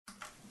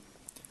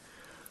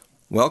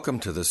Welcome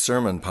to the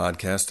sermon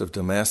podcast of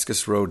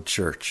Damascus Road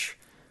Church.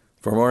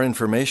 For more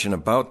information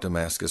about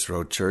Damascus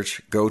Road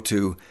Church, go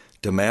to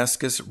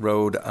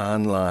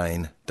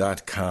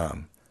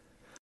damascusroadonline.com.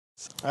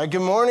 Good morning.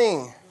 Good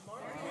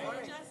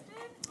morning,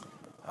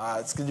 Justin.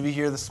 It's good to be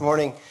here this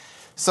morning.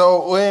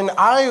 So when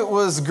I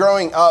was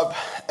growing up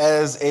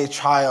as a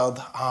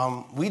child,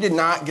 we did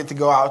not get to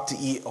go out to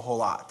eat a whole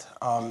lot.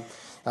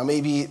 Now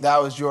maybe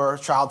that was your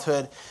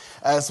childhood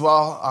as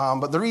well.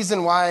 But the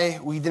reason why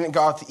we didn't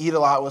go out to eat a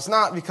lot was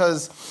not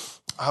because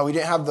we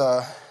didn't have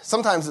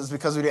sometimes it's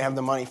because we didn't have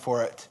the money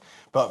for it.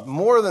 But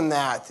more than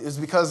that, it was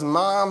because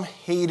Mom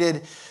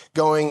hated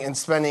going and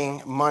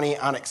spending money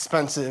on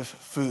expensive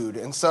food.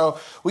 And so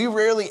we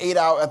rarely ate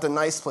out at the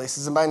nice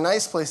places. And by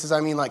nice places,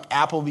 I mean like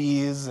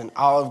Applebee's and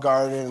Olive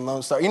Garden and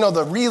Lone Star. You know,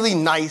 the really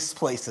nice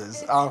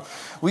places.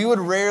 We would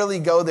rarely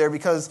go there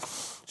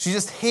because she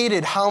just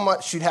hated how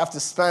much she'd have to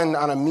spend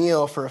on a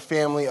meal for a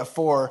family of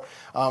four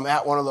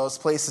at one of those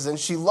places. And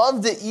she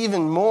loved it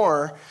even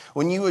more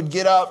when you would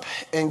get up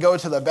and go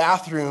to the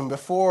bathroom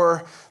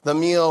before the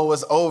meal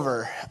was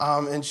over.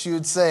 And she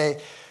would say,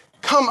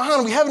 "Come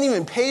on, we haven't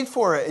even paid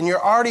for it, and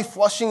you're already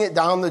flushing it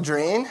down the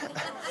drain."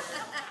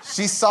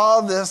 She saw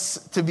this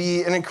to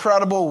be an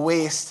incredible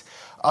waste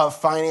of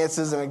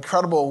finances, an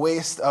incredible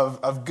waste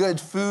of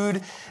good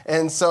food.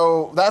 And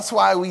so that's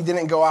why we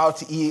didn't go out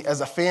to eat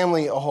as a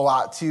family a whole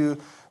lot to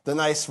the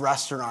nice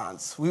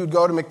restaurants. We would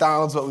go to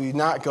McDonald's, but we would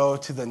not go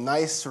to the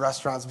nice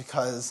restaurants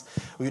because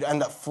we would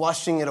end up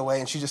flushing it away,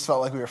 and she just felt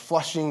like we were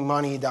flushing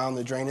money down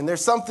the drain. And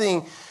there's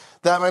something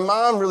that my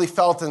mom really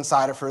felt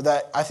inside of her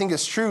that I think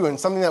is true and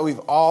something that we've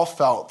all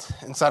felt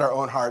inside our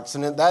own hearts.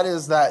 And that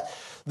is that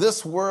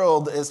this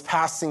world is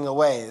passing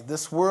away.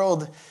 This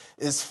world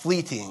is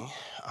fleeting.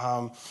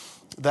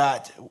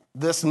 That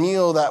this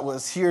meal that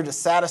was here to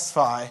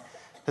satisfy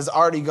has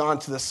already gone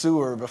to the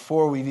sewer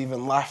before we've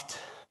even left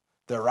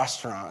the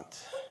restaurant.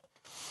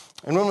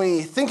 And when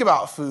we think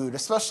about food,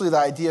 especially the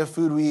idea of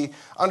food, we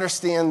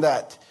understand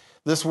that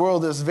this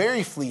world is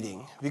very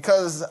fleeting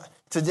because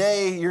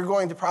today, you're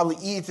going to probably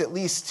eat at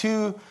least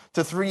 2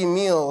 to 3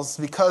 meals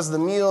because the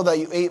meal that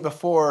you ate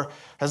before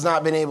has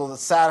not been able to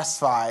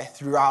satisfy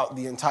throughout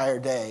the entire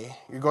day.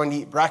 You're going to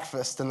eat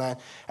breakfast, and then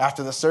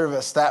after the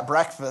service, that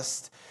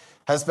breakfast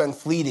has been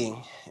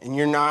fleeting, and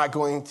you're not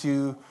going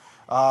to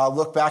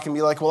look back and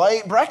be like, well, I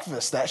ate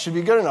breakfast. That should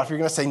be good enough. You're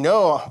going to say,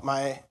 no,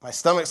 my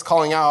stomach's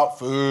calling out,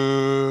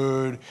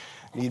 food.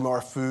 Need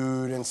more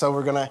food, and so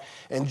we're going to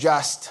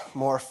ingest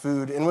more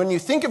food. And when you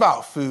think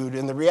about food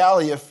and the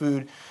reality of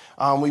food,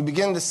 we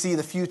begin to see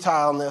the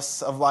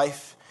futileness of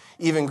life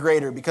even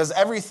greater because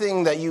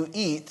everything that you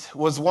eat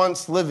was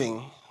once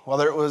living,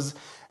 whether it was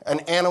an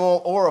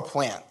animal or a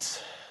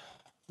plant.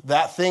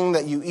 That thing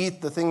that you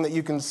eat, the thing that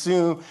you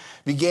consume,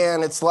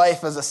 began its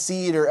life as a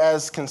seed or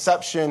as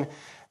conception,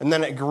 and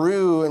then it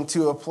grew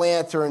into a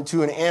plant or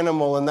into an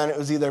animal, and then it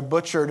was either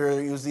butchered or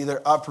it was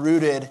either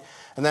uprooted,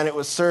 and then it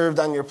was served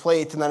on your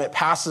plate, and then it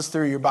passes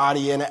through your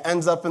body, and it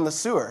ends up in the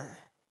sewer.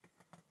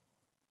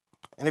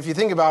 And if you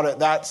think about it,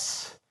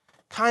 that's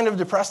kind of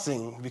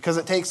depressing because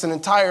it takes an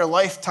entire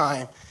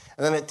lifetime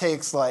and then it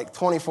takes like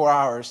 24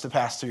 hours to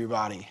pass through your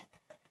body.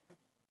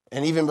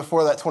 And even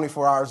before that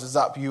 24 hours is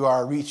up, you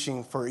are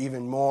reaching for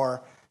even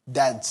more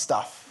dead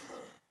stuff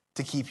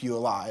to keep you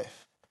alive.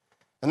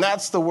 And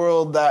that's the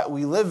world that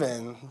we live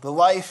in. The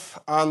life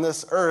on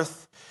this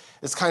earth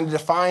is kind of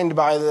defined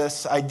by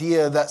this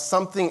idea that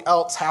something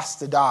else has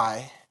to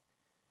die.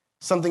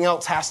 Something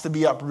else has to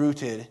be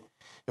uprooted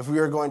if we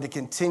are going to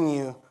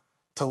continue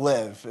to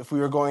live. If we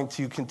are going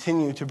to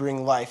continue to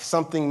bring life,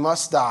 something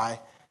must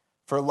die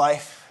for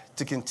life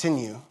to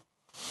continue.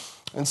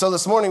 And so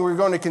this morning we're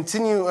going to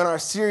continue in our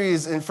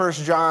series in 1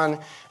 John,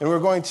 and we're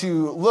going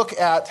to look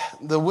at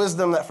the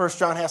wisdom that 1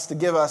 John has to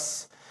give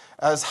us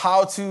as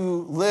how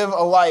to live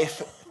a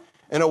life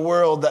in a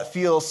world that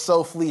feels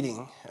so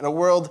fleeting, in a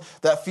world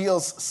that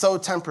feels so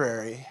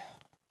temporary.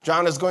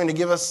 John is going to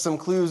give us some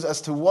clues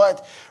as to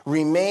what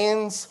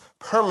remains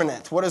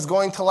permanent, what is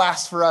going to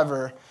last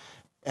forever,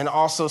 and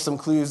also some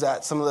clues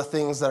at some of the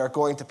things that are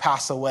going to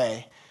pass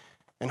away.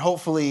 And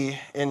hopefully,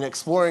 in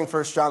exploring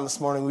 1 John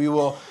this morning, we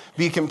will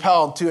be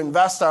compelled to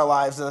invest our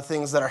lives in the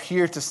things that are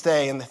here to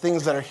stay and the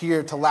things that are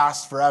here to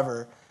last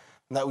forever,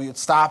 and that we would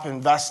stop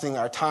investing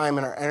our time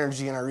and our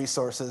energy and our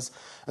resources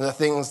in the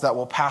things that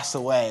will pass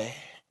away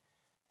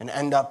and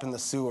end up in the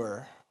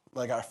sewer,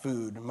 like our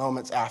food,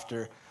 moments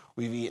after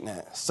we've eaten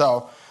it.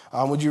 So,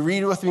 would you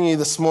read with me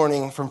this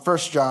morning from 1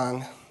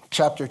 John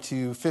chapter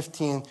 2,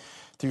 15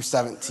 through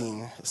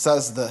 17. It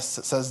says this.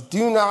 It says,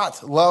 "Do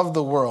not love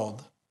the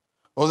world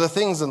or the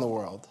things in the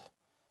world.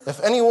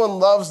 If anyone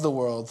loves the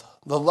world,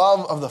 the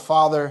love of the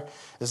Father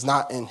is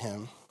not in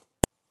him.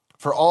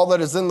 For all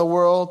that is in the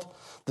world,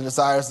 the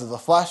desires of the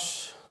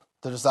flesh,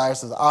 the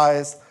desires of the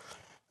eyes,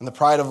 and the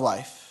pride of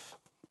life,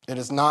 it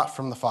is not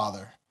from the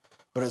Father,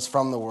 but is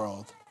from the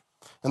world.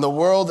 And the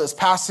world is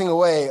passing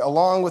away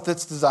along with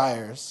its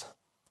desires,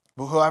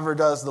 but whoever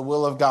does the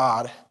will of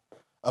God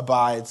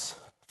abides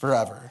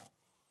forever."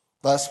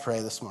 Let's pray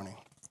this morning.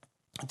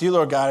 Dear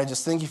Lord God, I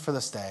just thank you for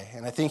this day,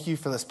 and I thank you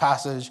for this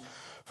passage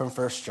from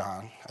 1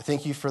 John. I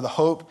thank you for the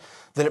hope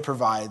that it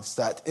provides,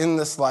 that in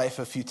this life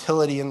of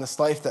futility, in this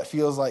life that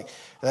feels like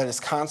that is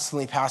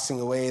constantly passing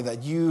away,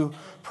 that you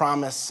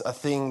promise a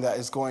thing that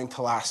is going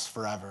to last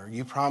forever.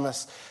 You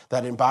promise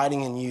that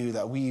abiding in you,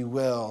 that we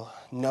will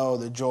know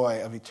the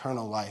joy of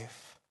eternal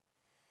life.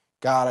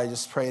 God, I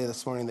just pray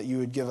this morning that you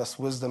would give us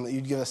wisdom, that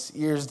you'd give us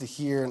ears to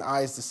hear and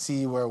eyes to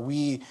see where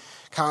we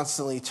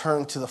constantly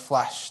turn to the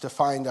flesh to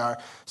find our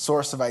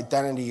source of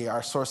identity,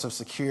 our source of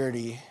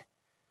security,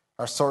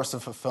 our source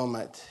of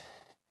fulfillment.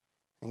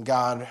 And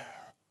God,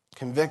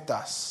 convict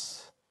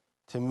us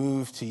to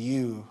move to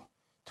you,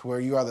 to where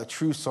you are the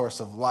true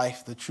source of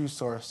life, the true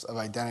source of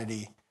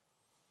identity.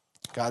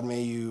 God,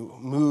 may you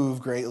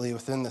move greatly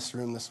within this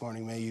room this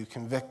morning. May you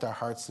convict our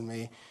hearts, and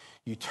may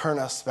you turn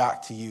us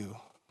back to you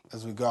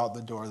as we go out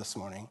the door this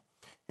morning.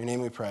 In your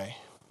name we pray.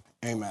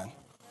 Amen.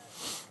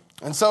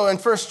 And so in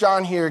 1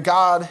 John here,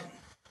 God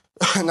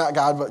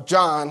through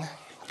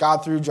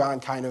John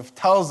kind of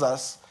tells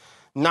us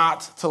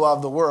not to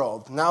love the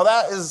world. Now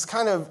that is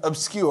kind of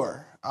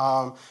obscure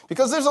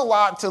because there's a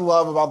lot to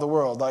love about the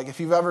world. Like if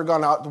you've ever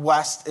gone out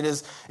west, it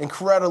is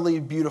incredibly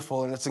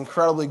beautiful and it's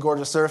incredibly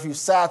gorgeous. Or if you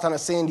sat on a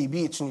sandy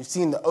beach and you've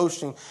seen the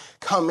ocean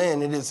come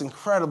in, it is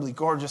incredibly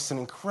gorgeous and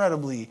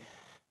incredibly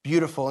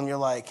beautiful. And you're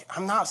like,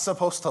 I'm not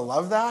supposed to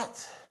love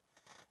that?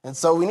 And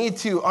so we need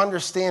to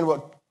understand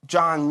what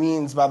John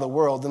means by the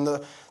world. And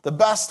the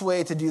best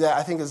way to do that,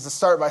 I think, is to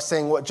start by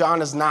saying what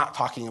John is not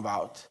talking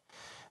about.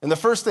 And the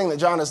first thing that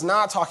John is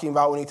not talking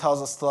about when he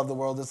tells us to love the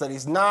world is that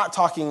he's not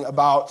talking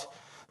about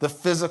the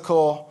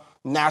physical,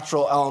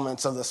 natural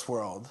elements of this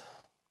world.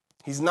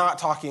 He's not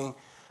talking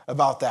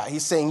about that.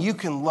 He's saying you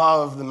can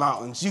love the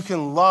mountains, you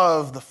can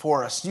love the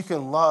forest, you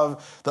can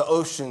love the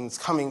oceans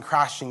coming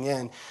crashing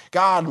in.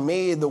 God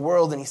made the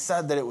world and he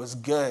said that it was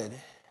good.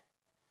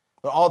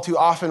 But all too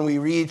often we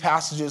read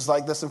passages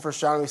like this in 1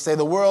 John and we say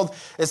the world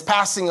is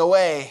passing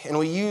away, and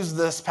we use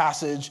this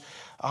passage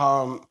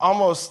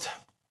almost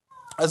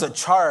as a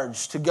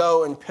charge to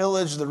go and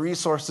pillage the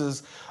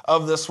resources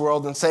of this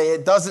world and say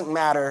it doesn't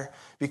matter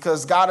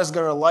because God is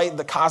going to light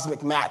the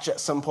cosmic match at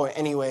some point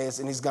anyways,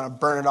 and he's going to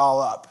burn it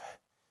all up.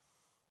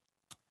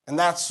 And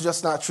that's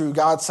just not true.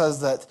 God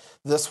says that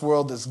this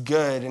world is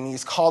good, and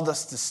he's called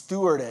us to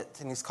steward it,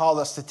 and he's called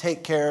us to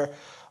take care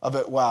of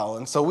it well.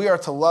 And so we are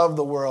to love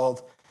the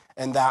world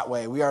in that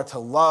way. We are to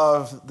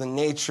love the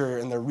nature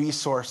and the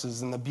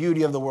resources and the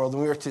beauty of the world,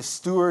 and we are to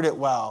steward it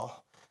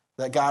well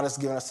that God has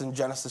given us in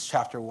Genesis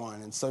chapter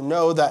 1. And so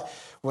know that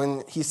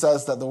when he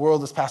says that the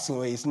world is passing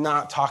away, he's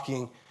not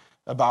talking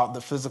about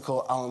the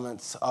physical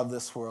elements of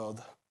this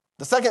world.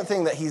 The second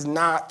thing that he's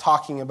not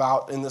talking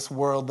about in this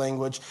world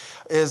language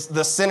is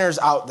the sinners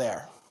out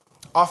there.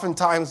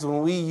 Oftentimes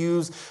when we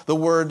use the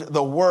word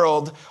the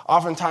world,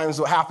 oftentimes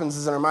what happens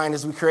is in our mind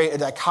is we create a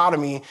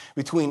dichotomy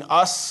between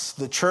us,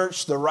 the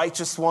church, the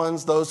righteous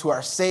ones, those who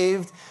are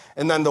saved,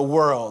 and then the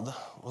world.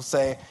 We'll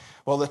say,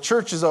 well, the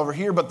church is over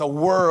here, but the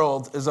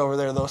world is over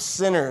there, those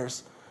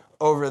sinners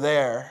over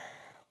there.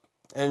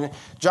 And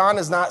John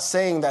is not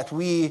saying that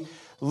we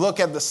look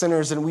at the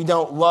sinners and we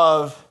don't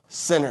love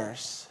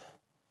sinners.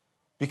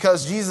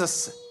 Because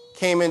Jesus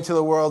came into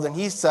the world and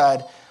he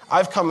said,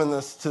 I've come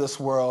to this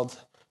world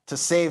to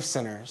save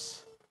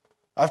sinners.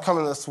 I've come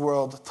into this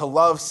world to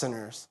love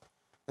sinners.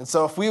 And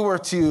so if we were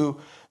to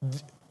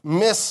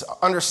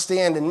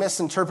misunderstand and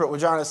misinterpret what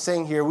John is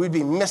saying here, we'd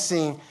be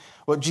missing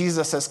what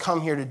Jesus has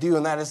come here to do,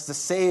 and that is to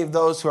save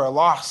those who are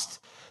lost,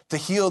 to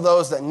heal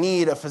those that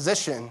need a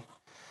physician.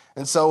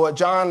 And so what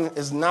John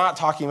is not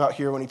talking about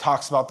here when he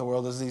talks about the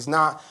world is he's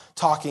not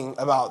talking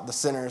about the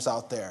sinners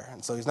out there.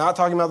 And so he's not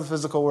talking about the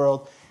physical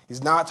world.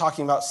 He's not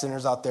talking about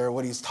sinners out there.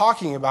 What he's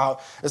talking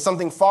about is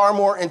something far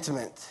more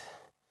intimate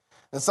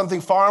and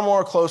something far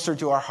more closer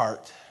to our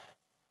heart.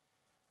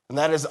 And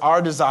that is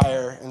our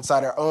desire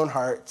inside our own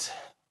heart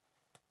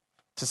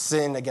to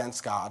sin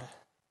against God.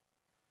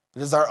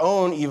 It is our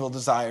own evil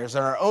desires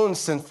and our own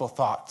sinful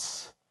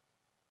thoughts.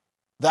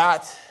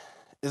 That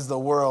is the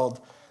world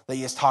that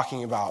he is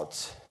talking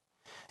about.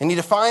 And he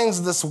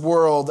defines this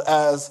world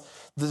as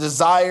the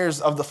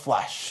desires of the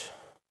flesh.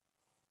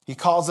 He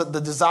calls it the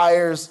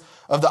desires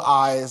of the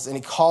eyes, and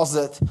he calls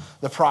it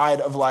the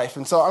pride of life.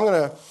 And so I'm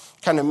going to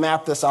kind of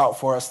map this out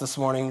for us this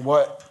morning,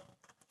 what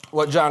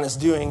John is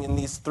doing in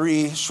these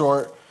three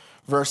short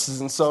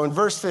verses. And so in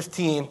verse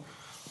 15,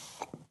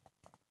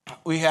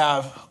 we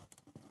have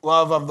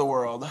love of the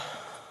world.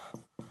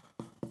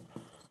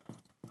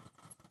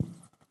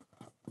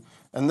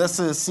 And this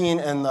is seen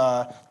in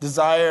the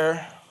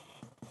desire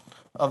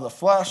of the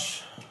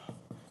flesh,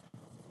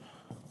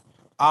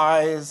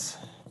 eyes,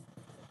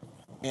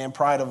 and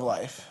pride of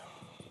life.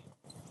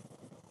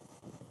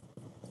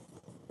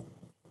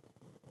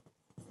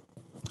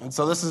 And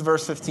so this is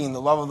verse 15,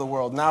 the love of the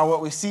world. Now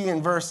what we see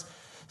in verse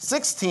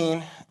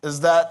 16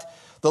 is that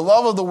the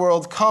love of the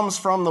world comes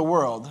from the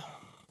world.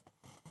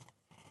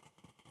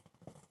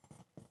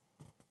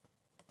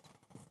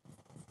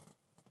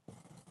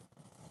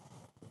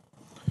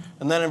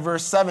 And then in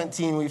verse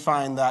 17, we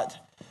find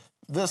that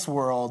this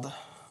world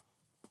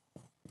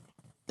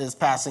is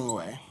passing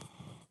away.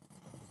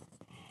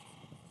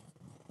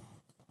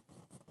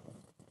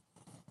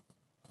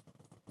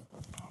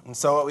 And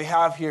so what we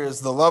have here is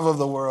the love of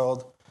the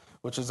world,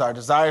 which is our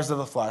desires of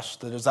the flesh,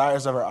 the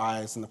desires of our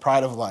eyes, and the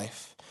pride of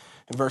life.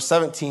 In verse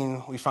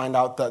 17, we find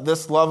out that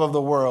this love of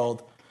the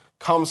world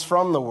comes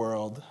from the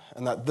world,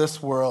 and that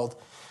this world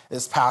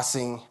is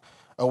passing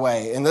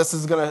away. And this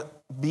is going to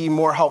be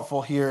more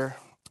helpful here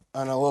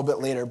and a little bit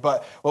later.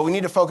 But what we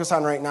need to focus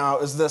on right now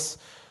is this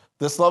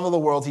love of the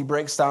world. He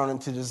breaks down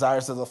into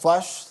desires of the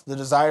flesh, the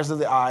desires of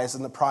the eyes,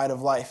 and the pride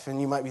of life. And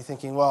you might be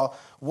thinking, well,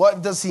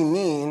 what does he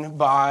mean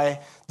by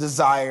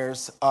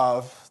desires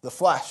of the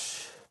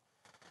flesh?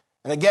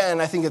 And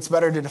again, I think it's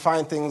better to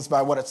define things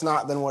by what it's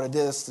not than what it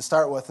is to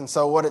start with. And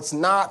so what it's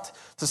not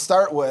to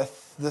start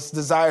with, this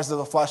desires of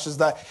the flesh, is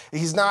that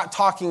he's not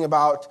talking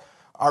about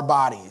our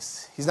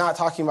bodies. He's not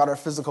talking about our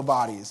physical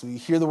bodies. We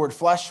hear the word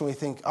flesh and we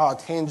think, oh,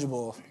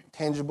 tangible,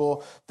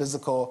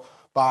 physical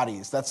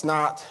bodies. That's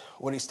not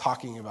what he's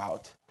talking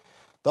about.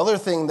 The other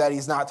thing that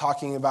he's not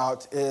talking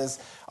about is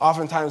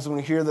oftentimes when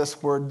we hear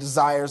this word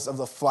desires of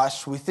the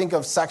flesh, we think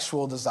of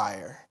sexual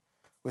desire.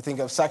 We think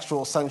of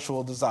sexual,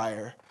 sensual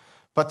desire.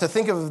 But to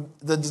think of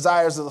the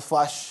desires of the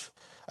flesh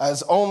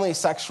as only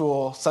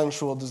sexual,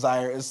 sensual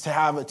desire is to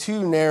have a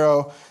too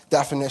narrow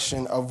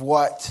definition of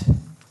what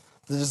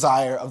the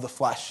desire of the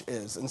flesh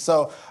is. And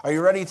so, are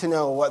you ready to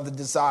know what the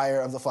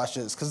desire of the flesh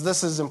is? Because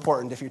this is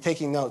important. If you're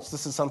taking notes,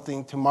 this is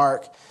something to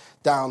mark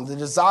down. The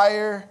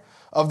desire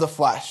of the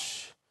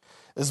flesh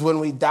is when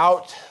we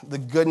doubt the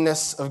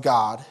goodness of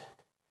God,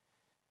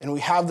 and we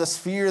have this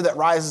fear that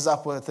rises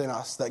up within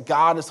us that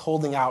God is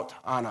holding out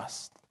on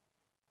us,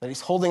 that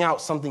he's holding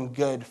out something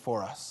good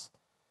for us.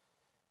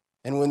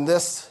 And when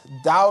this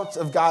doubt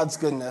of God's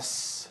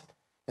goodness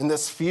and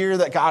this fear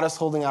that God is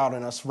holding out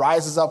on us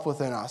rises up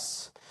within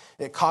us,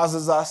 it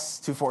causes us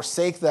to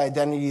forsake the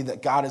identity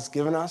that God has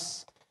given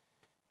us,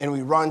 and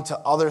we run to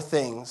other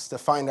things to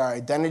find our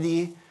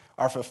identity,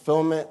 our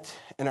fulfillment,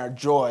 and our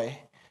joy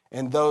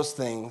in those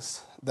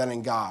things than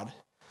in God.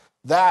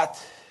 That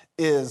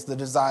is the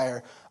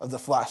desire of the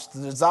flesh.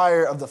 The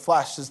desire of the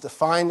flesh is to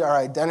find our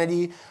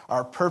identity,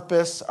 our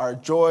purpose, our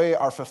joy,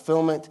 our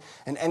fulfillment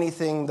in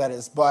anything that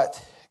is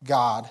but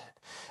God.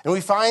 And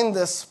we find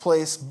this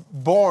place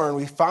born,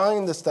 we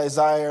find this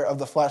desire of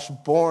the flesh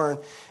born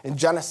in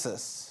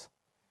Genesis,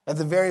 at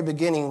the very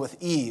beginning with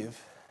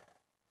Eve.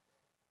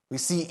 We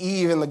see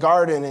Eve in the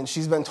garden, and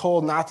she's been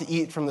told not to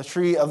eat from the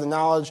tree of the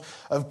knowledge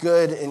of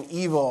good and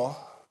evil.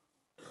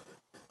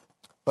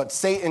 But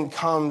Satan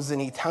comes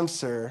and he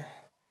tempts her,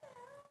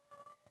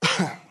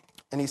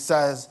 and he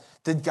says,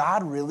 did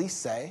God really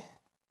say?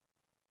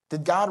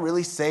 Did God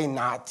really say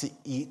not to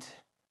eat?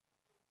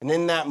 And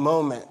in that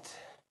moment,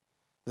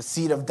 the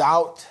seed of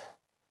doubt,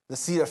 the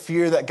seed of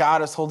fear that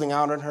God is holding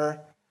out on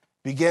her,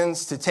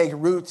 begins to take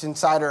root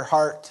inside her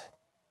heart.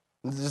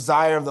 And the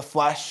desire of the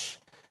flesh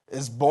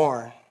is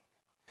born.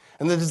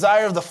 And the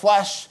desire of the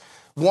flesh,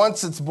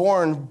 once it's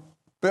born,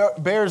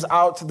 bears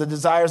out the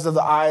desires of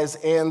the eyes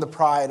and the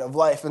pride of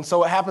life. And so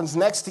what happens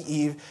next to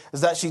Eve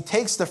is that she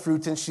takes the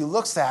fruit and she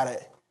looks at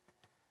it.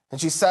 And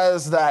she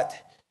says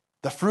that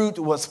the fruit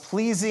was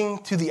pleasing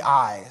to the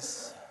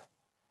eyes.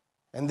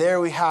 And there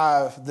we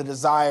have the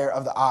desire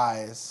of the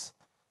eyes,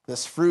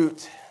 this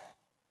fruit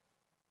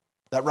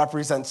that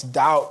represents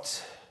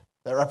doubt,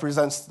 that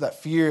represents that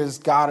fear is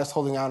God is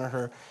holding out on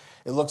her.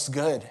 It looks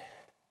good.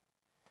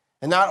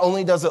 And not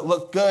only does it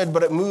look good,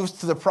 but it moves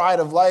to the pride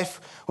of life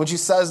when she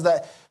says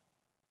that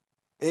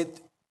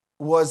it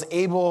was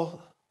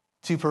able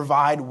to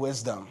provide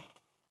wisdom.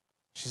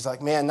 She's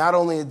like, man, not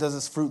only does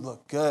this fruit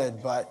look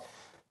good, but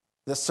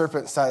the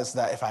serpent says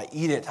that if I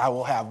eat it, I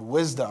will have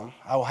wisdom.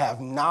 I will have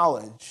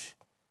knowledge.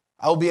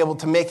 I will be able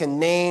to make a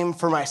name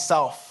for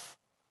myself.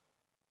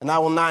 And I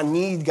will not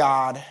need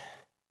God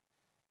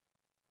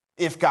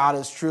if God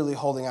is truly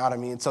holding out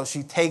on me. And so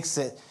she takes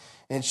it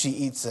and she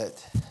eats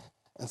it.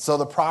 And so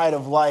the pride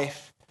of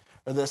life,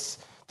 or this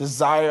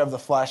desire of the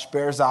flesh,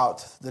 bears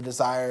out the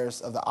desires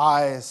of the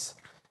eyes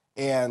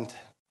and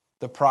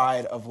the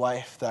pride of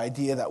life, the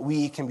idea that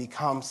we can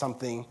become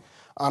something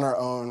on our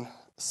own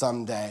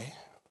someday.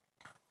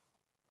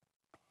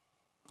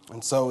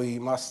 And so we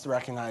must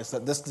recognize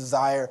that this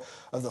desire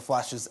of the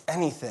flesh is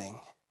anything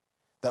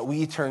that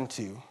we turn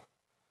to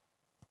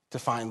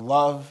find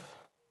love,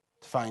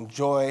 to find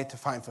joy, to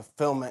find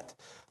fulfillment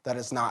that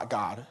is not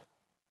God.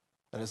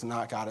 That is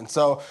not God. And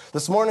so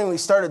this morning we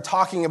started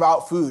talking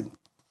about food.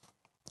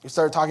 We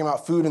started talking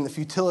about food and the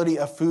futility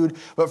of food.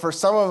 But for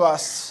some of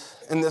us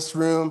in this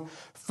room,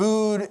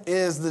 food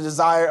is the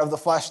desire of the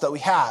flesh that we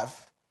have.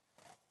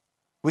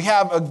 We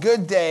have a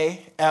good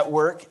day at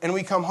work and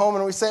we come home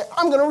and we say,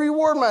 I'm going to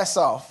reward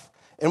myself.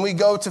 And we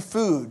go to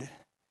food.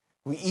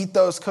 We eat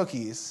those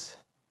cookies.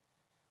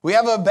 We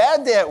have a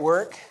bad day at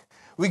work.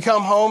 We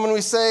come home and we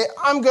say,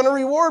 I'm going to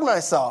reward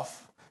myself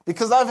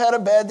because I've had a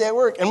bad day at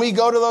work. And we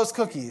go to those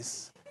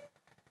cookies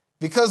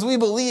because we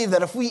believe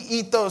that if we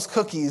eat those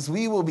cookies,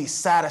 we will be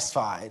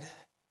satisfied,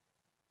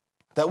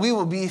 that we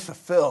will be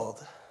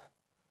fulfilled.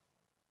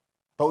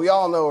 But we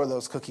all know where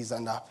those cookies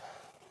end up.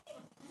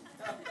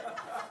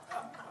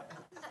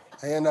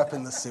 They end up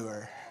in the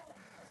sewer.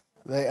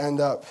 They end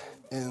up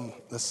in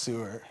the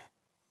sewer.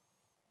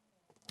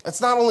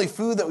 It's not only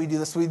food that we do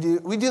this, we do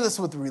this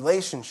with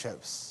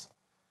relationships.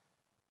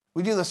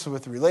 We do this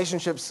with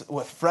relationships,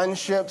 with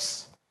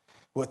friendships,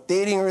 with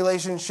dating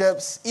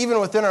relationships,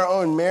 even within our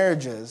own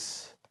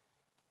marriages.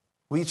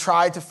 We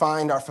try to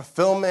find our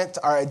fulfillment,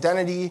 our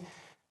identity.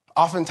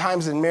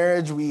 Oftentimes in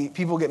marriage,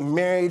 people get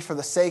married for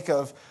the sake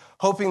of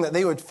hoping that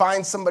they would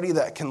find somebody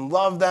that can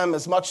love them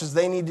as much as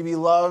they need to be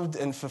loved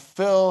and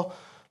fulfill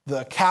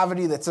the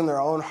cavity that's in their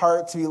own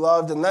heart to be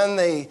loved. And then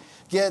they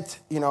get,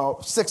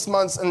 6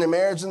 months into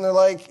marriage and they're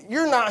like,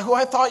 you're not who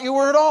I thought you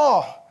were at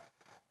all.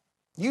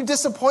 You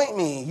disappoint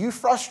me. You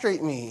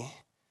frustrate me.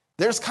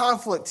 There's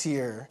conflict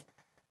here.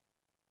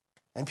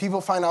 And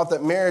people find out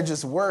that marriage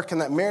is work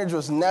and that marriage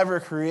was never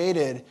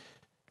created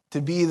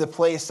to be the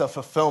place of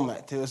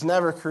fulfillment. It was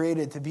never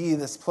created to be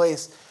this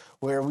place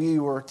where we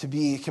were to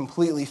be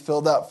completely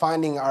filled up,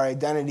 finding our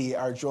identity,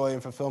 our joy,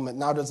 and fulfillment.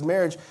 Now, does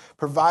marriage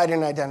provide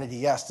an identity?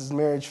 Yes. Does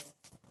marriage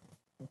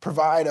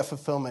provide a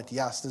fulfillment?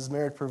 Yes. Does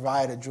marriage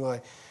provide a joy?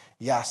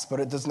 Yes. But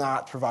it does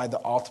not provide the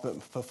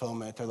ultimate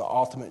fulfillment or the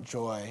ultimate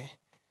joy.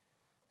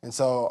 And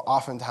so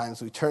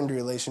oftentimes we turn to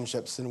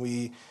relationships and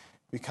we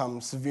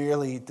become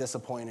severely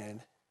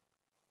disappointed.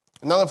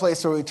 Another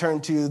place where we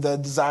turn to the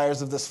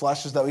desires of this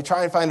flesh is that we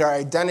try and find our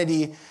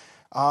identity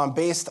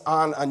based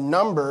on a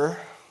number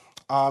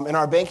in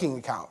our banking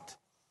account.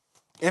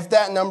 If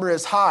that number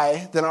is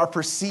high, then our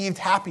perceived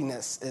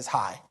happiness is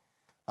high.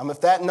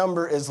 If that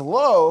number is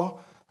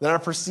low, then our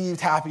perceived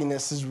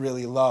happiness is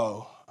really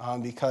low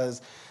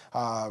because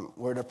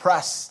we're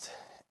depressed.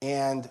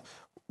 And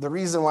the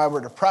reason why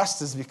we're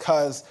depressed is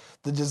because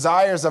the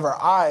desires of our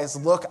eyes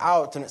look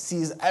out and it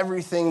sees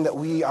everything that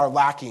we are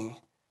lacking.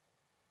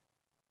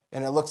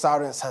 And it looks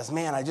out and it says,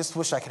 man, I just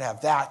wish I could have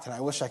that, and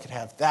I wish I could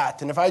have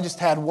that. And if I just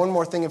had one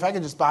more thing, if I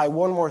could just buy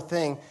one more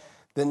thing,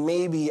 then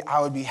maybe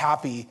I would be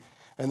happy.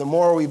 And the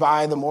more we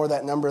buy, the more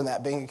that number in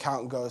that bank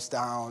account goes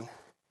down.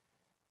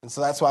 And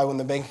so that's why when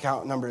the bank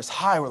account number is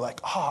high, we're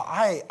like,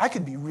 I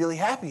could be really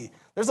happy.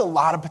 There's a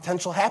lot of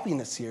potential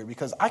happiness here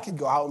because I could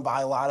go out and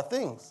buy a lot of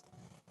things.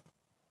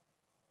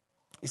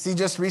 You see,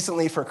 just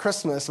recently for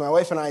Christmas, my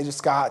wife and I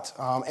just got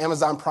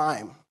Amazon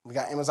Prime. We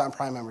got Amazon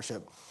Prime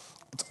membership.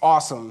 It's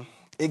awesome.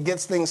 It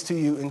gets things to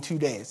you in 2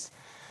 days.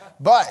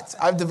 But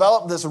I've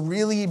developed this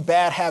really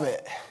bad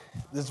habit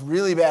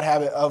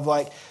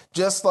of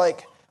just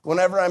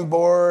whenever I'm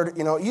bored,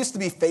 it used to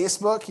be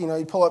Facebook,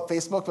 you pull up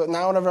Facebook, but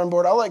now whenever I'm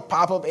bored, I'll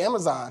pop up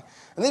Amazon.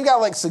 And they've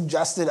got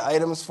suggested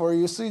items for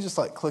you, so you just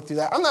click through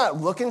that. I'm not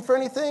looking for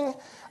anything.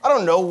 I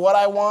don't know what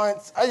I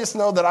want. I just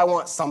know that I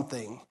want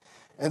something.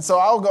 And so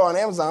I'll go on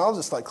Amazon, I'll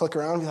just click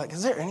around and be like,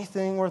 is there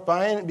anything worth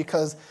buying? And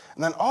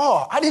then,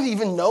 I didn't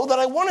even know that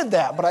I wanted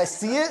that, but I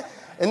see it.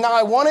 And now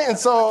I want it, and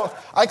so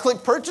I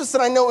click purchase,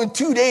 and I know in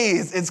 2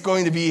 days it's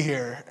going to be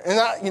here. And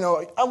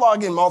I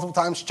log in multiple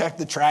times, check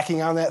the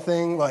tracking on that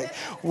thing,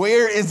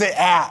 where is it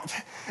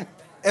at?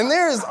 And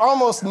there is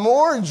almost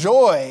more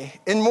joy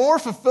and more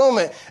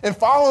fulfillment in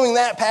following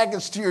that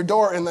package to your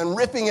door and then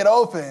ripping it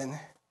open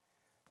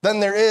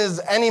than there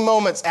is any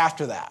moments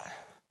after that.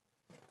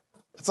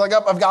 It's like,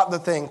 I've got the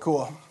thing,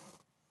 cool.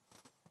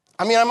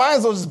 I might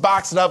as well just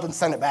box it up and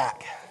send it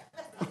back.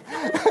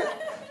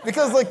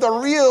 Because the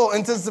real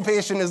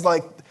anticipation is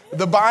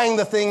the buying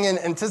the thing and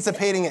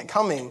anticipating it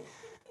coming,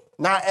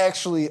 not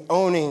actually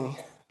owning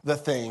the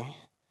thing.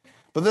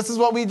 But this is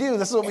what we do.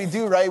 This is what we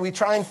do, right? We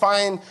try and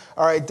find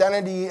our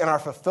identity and our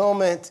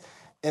fulfillment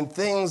in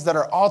things that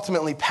are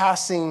ultimately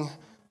passing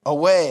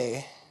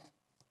away.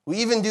 We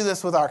even do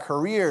this with our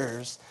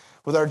careers,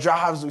 with our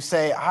jobs. We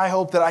say, I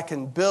hope that I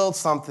can build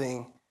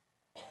something.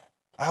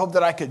 I hope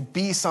that I could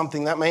be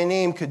something, that my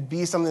name could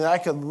be something, that I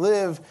could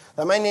live,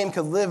 that my name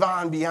could live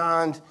on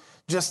beyond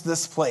just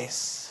this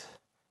place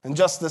and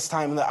just this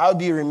time, and that I would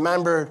be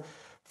remembered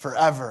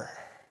forever.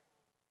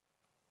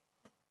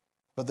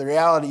 But the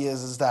reality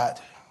is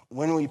that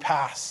when we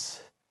pass,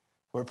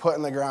 we're put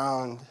in the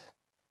ground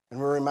and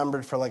we're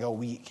remembered for a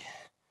week.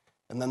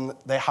 And then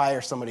they hire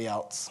somebody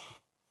else.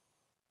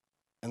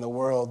 And the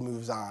world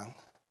moves on.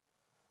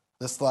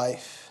 This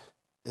life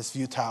is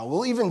futile.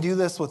 We'll even do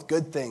this with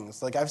good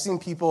things. I've seen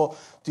people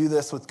do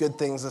this with good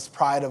things, this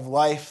pride of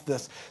life,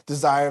 this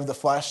desire of the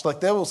flesh.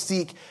 They will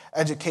seek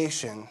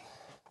education.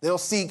 They'll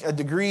seek a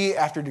degree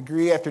after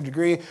degree after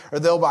degree, or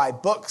they'll buy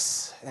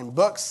books, and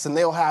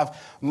they'll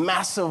have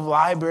massive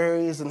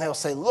libraries, and they'll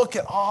say, look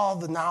at all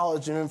the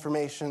knowledge and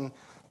information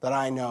that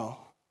I know.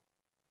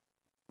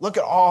 Look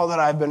at all that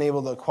I've been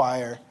able to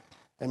acquire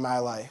in my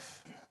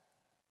life.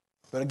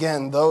 But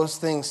again, those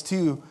things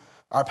too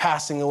are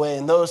passing away,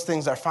 and those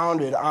things are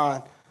founded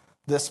on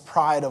this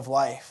pride of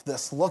life,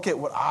 this look at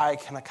what I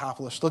can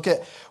accomplish, look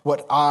at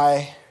what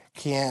I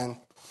can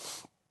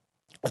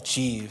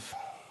achieve.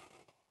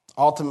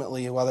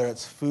 Ultimately, whether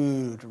it's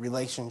food,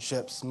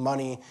 relationships,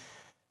 money,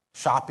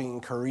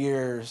 shopping,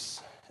 careers,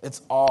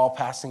 it's all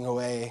passing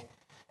away,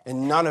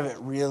 and none of it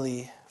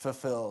really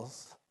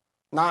fulfills.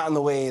 not in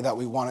the way that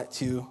we want it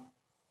to,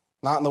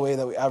 not in the way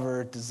that we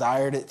ever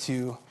desired it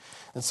to.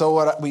 And so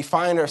what we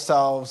find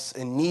ourselves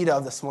in need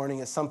of this morning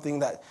is something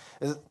that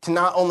can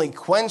not only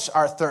quench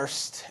our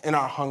thirst and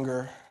our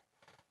hunger,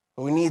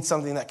 but we need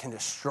something that can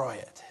destroy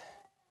it.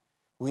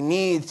 We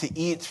need to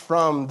eat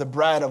from the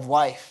bread of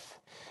life.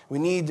 We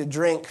need to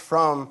drink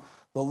from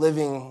the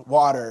living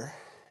water.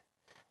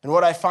 And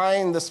what I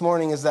find this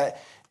morning is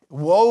that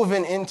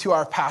woven into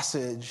our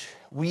passage,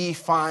 we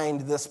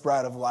find this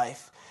bread of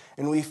life,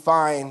 and we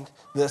find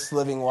this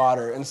living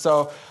water. And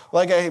so,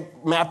 like I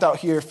mapped out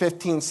here,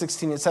 15,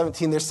 16, and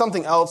 17, there's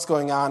something else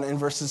going on in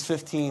verses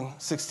 15,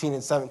 16,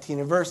 and 17.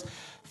 In verse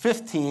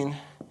 15,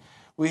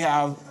 we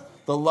have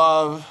the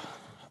love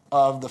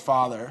of the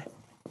Father.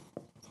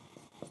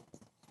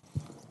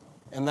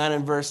 And then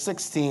in verse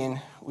 16,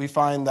 we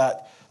find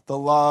that the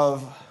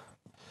love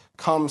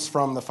comes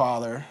from the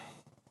Father.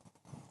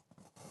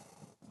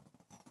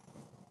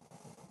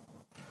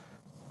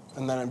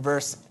 And then in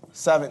verse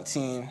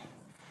 17,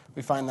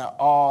 we find that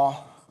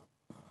all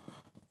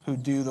who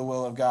do the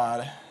will of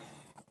God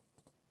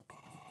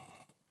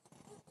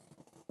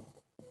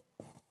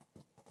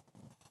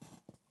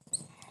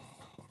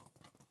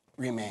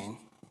remain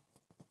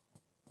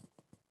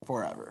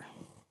forever.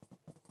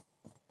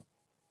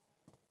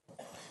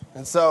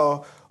 And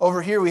so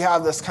over here we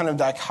have this kind of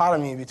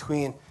dichotomy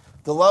between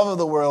the love of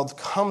the world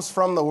comes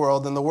from the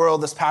world and the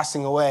world is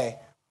passing away.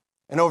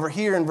 And over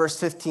here in verse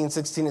 15,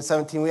 16, and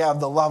 17, we have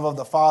the love of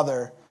the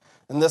Father,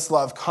 and this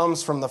love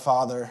comes from the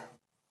Father.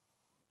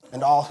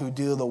 And all who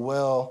do the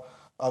will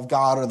of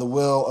God or the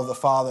will of the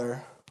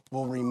Father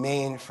will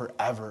remain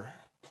forever.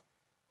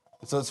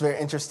 And so it's very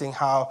interesting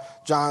how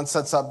John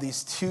sets up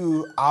these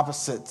two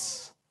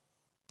opposites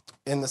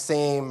in the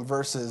same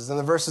verses. In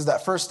the verses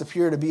that first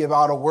appear to be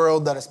about a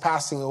world that is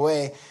passing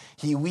away,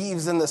 he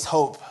weaves in this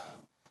hope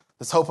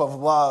of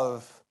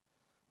love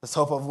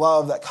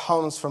that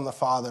comes from the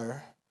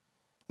Father,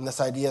 and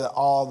this idea that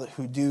all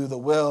who do the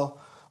will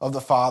of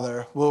the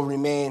Father will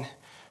remain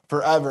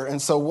forever.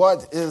 And so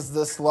what is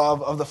this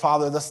love of the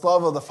Father? This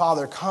love of the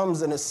Father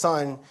comes in his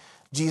Son,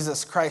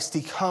 Jesus Christ.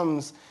 He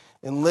comes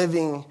in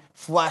living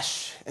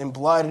flesh and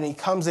blood, and he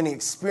comes and he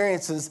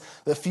experiences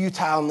the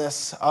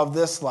futileness of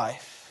this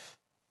life.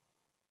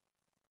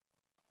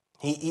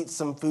 He eats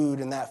some food,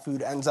 and that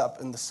food ends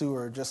up in the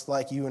sewer, just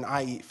like you and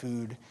I eat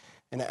food,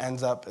 and it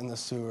ends up in the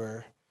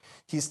sewer.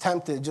 He's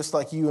tempted just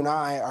like you and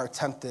I are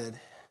tempted,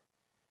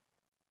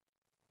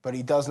 but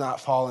he does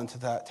not fall into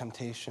that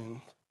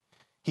temptation.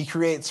 He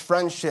creates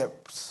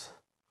friendships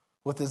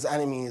with his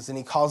enemies, and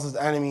he calls his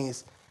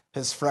enemies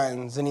his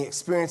friends, and he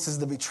experiences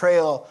the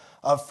betrayal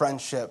of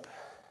friendship.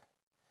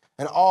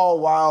 And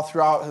all while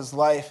throughout his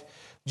life,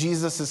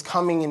 Jesus is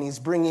coming and he's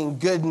bringing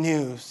good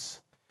news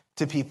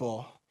to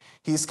people.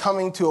 He's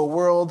coming to a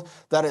world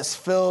that is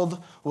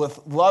filled with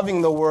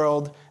loving the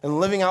world and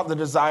living out the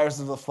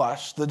desires of the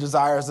flesh, the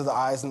desires of the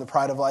eyes, and the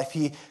pride of life.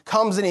 He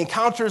comes and he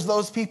encounters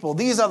those people.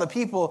 These are the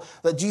people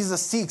that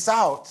Jesus seeks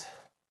out.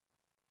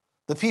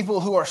 The people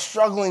who are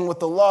struggling with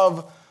the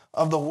love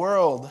of the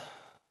world.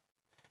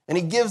 And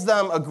he gives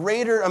them a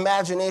greater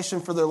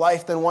imagination for their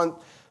life than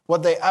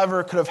what they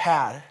ever could have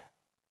had.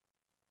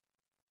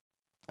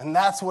 And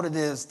that's what it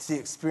is to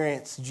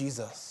experience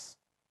Jesus.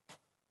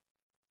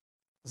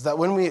 Is that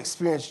when we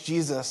experience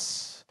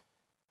Jesus,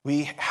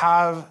 we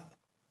have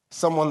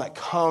someone that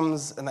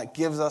comes and that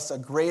gives us a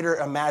greater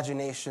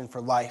imagination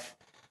for life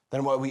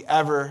than what we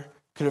ever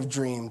could have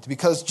dreamed.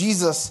 Because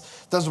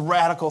Jesus does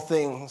radical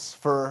things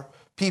for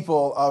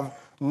people of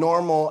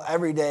normal,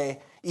 everyday,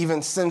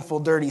 even sinful,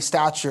 dirty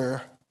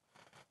stature.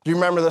 Do you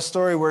remember the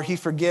story where he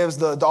forgives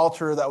the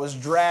adulterer that was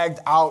dragged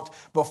out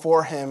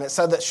before him? It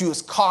said that she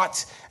was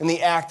caught in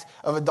the act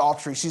of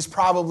adultery. She's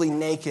probably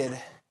naked.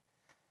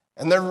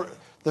 And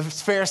the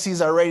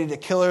Pharisees are ready to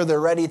kill her. They're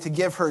ready to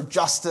give her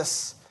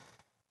justice.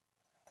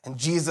 And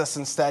Jesus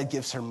instead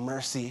gives her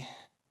mercy.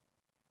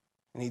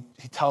 And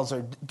he tells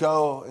her,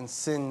 go and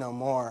sin no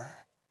more.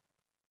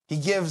 He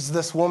gives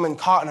this woman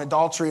caught in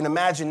adultery an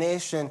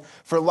imagination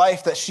for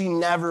life that she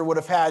never would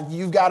have had.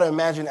 You've got to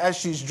imagine as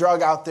she's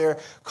drug out there,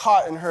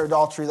 caught in her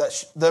adultery,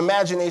 that the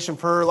imagination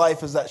for her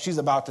life is that she's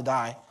about to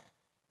die.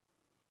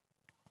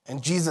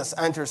 And Jesus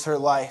enters her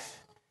life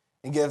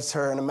and gives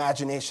her an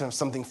imagination of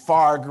something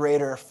far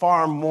greater,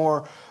 far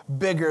more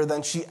bigger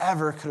than she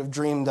ever could have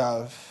dreamed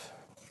of.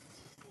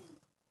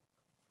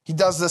 He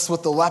does this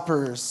with the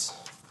lepers.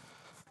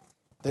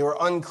 They were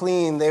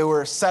unclean. They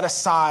were set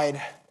aside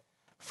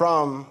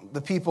from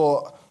the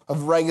people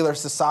of regular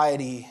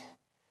society.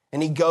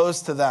 And he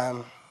goes to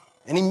them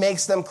and he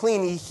makes them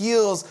clean. He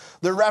heals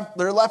their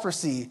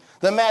leprosy.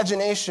 The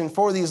imagination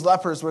for these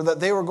lepers were that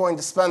they were going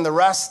to spend the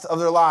rest of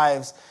their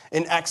lives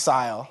in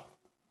exile,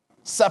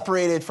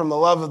 separated from the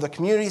love of the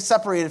community,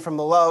 separated from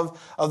the love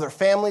of their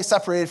family,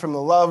 separated from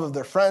the love of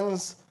their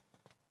friends.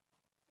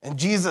 And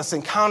Jesus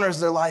encounters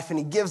their life and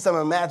he gives them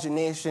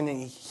imagination and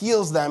he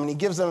heals them and he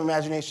gives them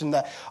imagination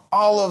that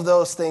all of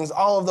those things,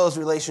 all of those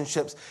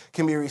relationships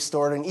can be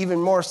restored. And even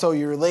more so,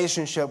 your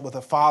relationship with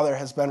the Father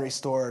has been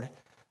restored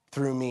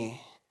through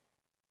me.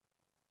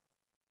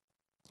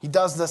 He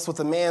does this with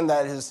a man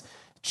that is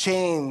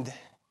chained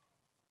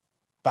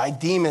by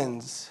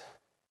demons.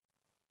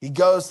 He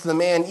goes to the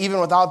man even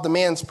without the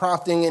man's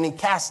prompting, and he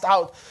casts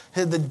out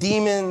the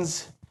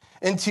demons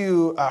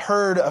into a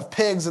herd of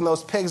pigs, and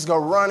those pigs go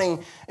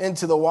running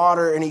into the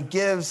water, and he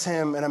gives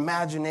him an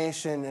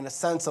imagination and a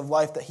sense of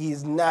life that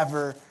he's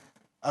never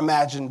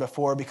imagined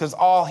before, because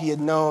all he had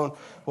known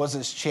was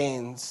his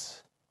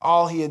chains.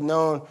 All he had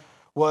known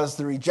was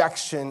the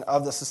rejection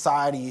of the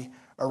society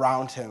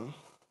around him.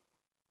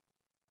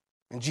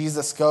 And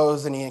Jesus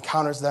goes and he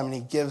encounters them and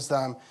he gives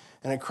them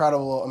an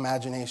incredible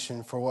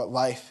imagination for what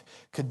life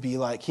could be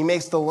like. He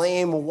makes the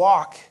lame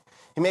walk.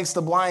 He makes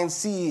the blind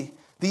see.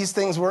 These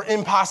things were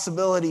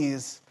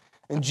impossibilities,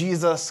 and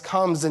Jesus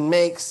comes and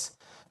makes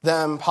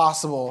them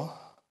possible.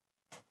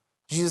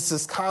 Jesus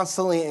is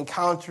constantly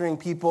encountering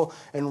people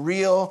in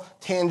real,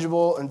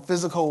 tangible, and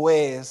physical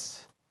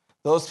ways.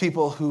 Those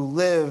people who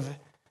live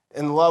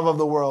in the love of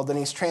the world, and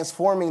he's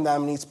transforming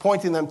them, and he's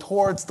pointing them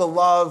towards the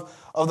love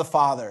of the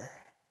Father.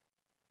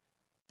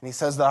 And he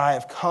says that I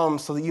have come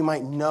so that you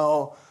might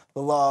know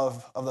the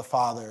love of the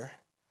Father.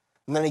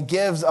 And then he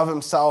gives of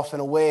himself in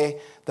a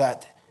way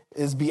that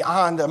is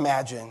beyond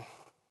imagine.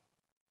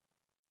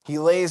 He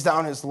lays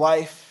down his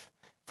life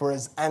for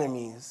his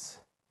enemies.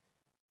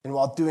 And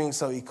while doing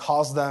so, he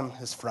calls them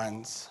his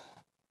friends.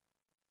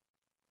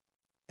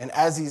 And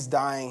as he's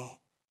dying,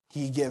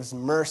 he gives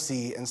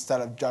mercy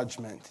instead of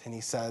judgment. And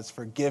he says,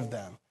 forgive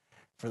them,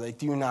 for they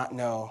do not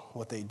know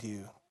what they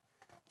do.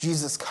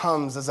 Jesus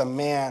comes as a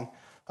man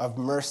of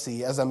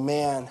mercy, as a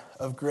man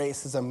of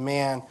grace, as a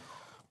man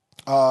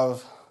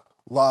of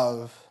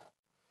love.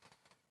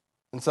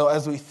 And so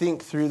as we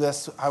think through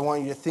this, I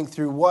want you to think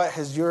through, what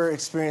has your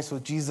experience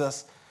with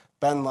Jesus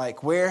been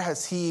like? Where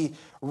has he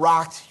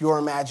rocked your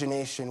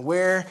imagination?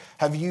 Where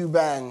have you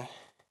been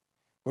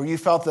where you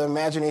felt the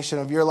imagination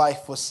of your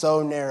life was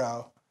so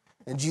narrow,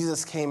 and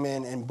Jesus came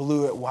in and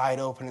blew it wide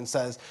open and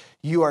says,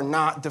 you are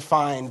not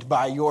defined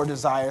by your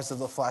desires of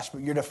the flesh,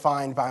 but you're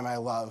defined by my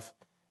love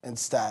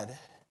instead.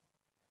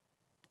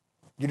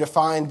 You're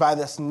defined by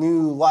this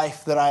new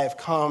life that I have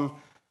come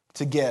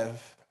to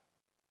give.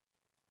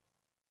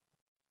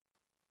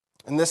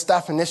 And this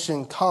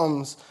definition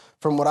comes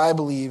from what I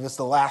believe is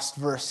the last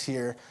verse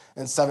here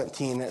in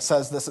 17. It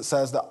says this, it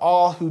says that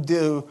all who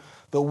do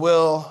the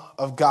will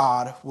of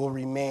God will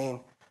remain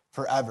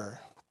forever.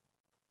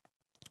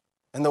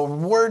 And the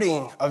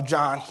wording of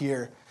John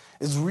here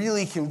is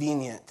really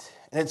convenient,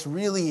 and it's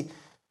really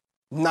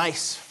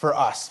nice for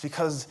us,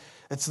 because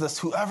it's this: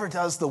 whoever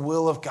does the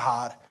will of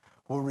God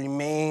will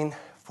remain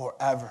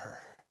forever.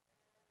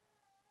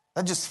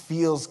 That just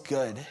feels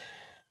good,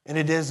 and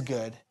it is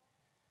good.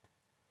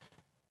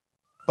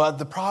 But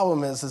the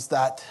problem is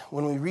that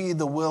when we read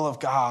the will of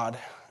God,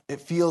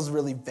 it feels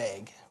really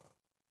vague.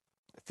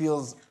 It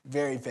feels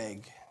very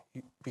vague,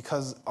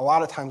 because a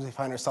lot of times we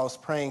find ourselves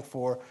praying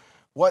for,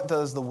 what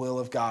does the will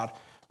of God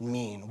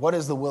mean? What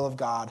is the will of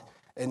God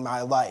in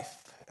my life?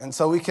 And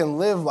so we can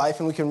live life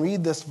and we can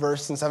read this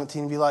verse in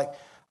 17 and be like,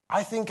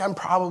 I think I'm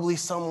probably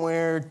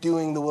somewhere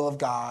doing the will of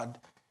God,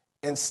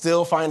 and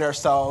still find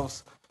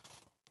ourselves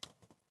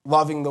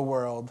loving the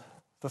world,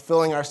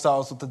 fulfilling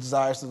ourselves with the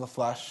desires of the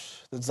flesh,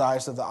 the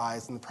desires of the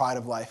eyes, and the pride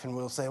of life. And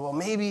we'll say, well,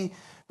 maybe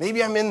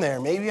I'm in there.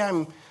 Maybe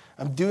I'm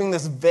doing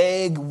this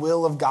vague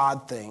will of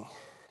God thing.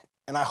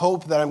 And I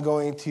hope that I'm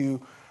going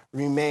to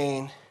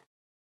remain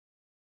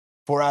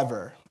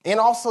forever. And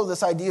also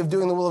this idea of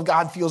doing the will of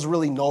God feels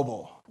really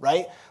noble,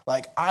 right?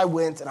 Like, I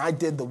went and I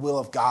did the will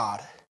of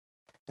God.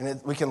 And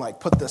we can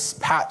put this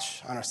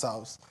patch on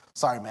ourselves.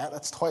 Sorry, Matt,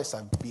 that's twice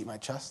I beat my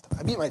chest.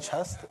 I beat my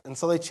chest, and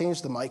so they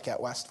changed the mic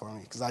at West for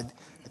me, because I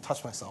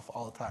touch myself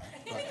all the time.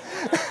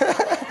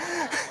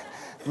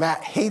 But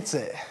Matt hates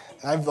it.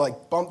 I've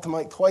bumped the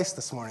mic twice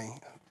this morning.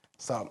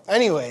 So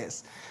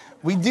anyways,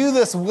 we do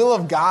this will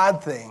of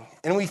God thing,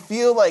 and we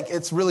feel like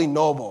it's really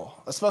noble,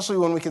 especially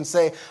when we can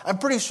say, I'm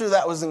pretty sure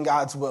that was in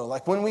God's will.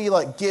 Like when we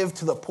give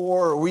to the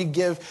poor, or we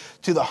give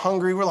to the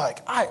hungry, we're like,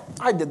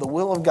 I did the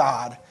will of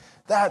God.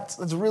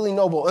 That's really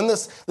noble. And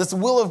this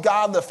will of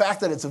God, the fact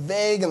that it's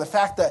vague and the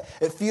fact that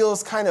it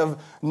feels kind of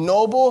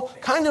noble,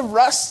 kind of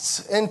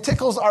rests and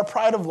tickles our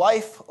pride of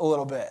life a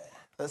little bit.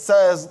 It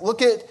says,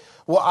 look at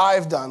what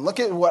I've done. Look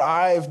at what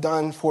I've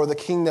done for the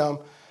kingdom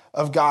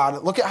of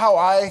God. Look at how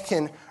I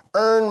can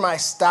earn my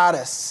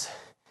status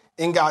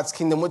in God's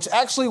kingdom, which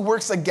actually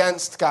works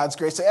against God's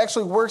grace. It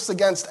actually works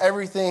against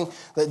everything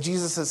that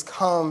Jesus has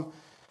come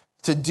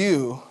to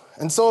do.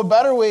 And so a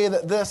better way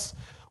that this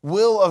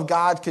will of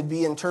God could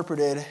be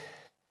interpreted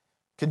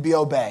could be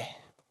obey.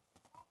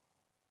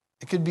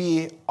 It could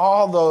be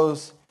all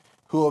those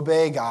who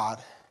obey God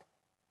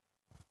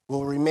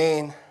will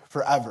remain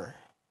forever.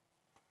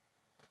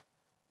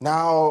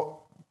 Now,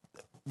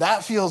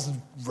 that feels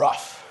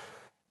rough,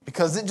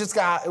 because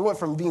it went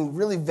from being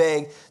really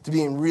vague to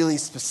being really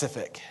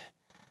specific.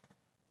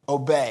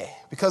 Obey.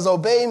 Because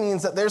obey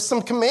means that there's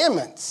some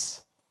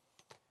commandments.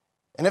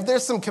 And if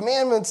there's some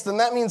commandments, then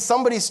that means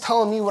somebody's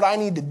telling me what I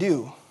need to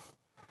do.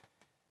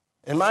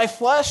 In my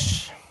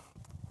flesh,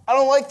 I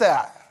don't like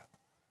that.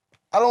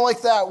 I don't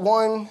like that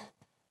one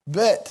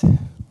bit.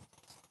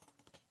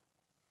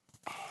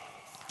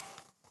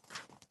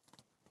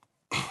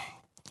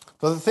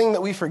 But the thing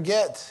that we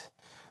forget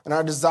in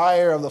our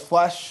desire of the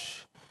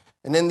flesh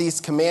and in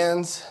these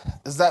commands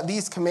is that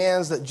these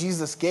commands that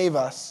Jesus gave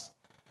us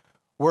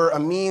were a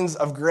means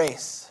of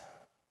grace.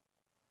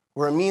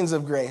 We're a means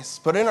of grace.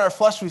 But in our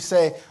flesh we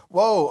say,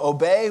 whoa,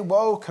 obey,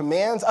 whoa,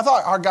 commands. I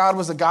thought our God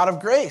was a God of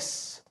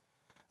grace.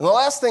 And the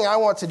last thing I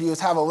want to do is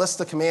have a list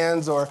of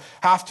commands or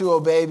have to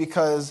obey,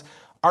 because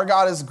our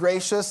God is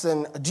gracious,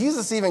 and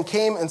Jesus even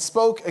came and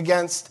spoke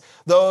against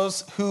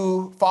those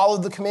who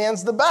followed the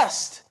commands the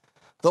best.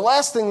 The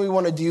last thing we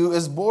want to do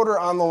is border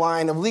on the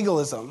line of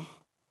legalism.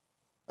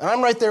 And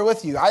I'm right there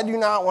with you. I do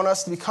not want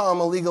us to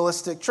become a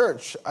legalistic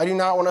church. I do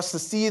not want us to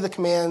see the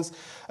commands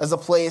as a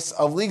place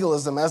of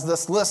legalism, as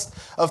this list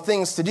of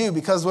things to do.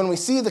 Because when we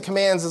see the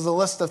commands as a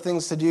list of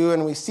things to do,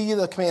 and we see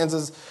the commands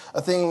as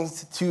a thing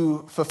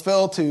to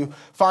fulfill, to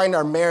find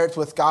our merit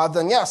with God,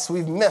 then yes,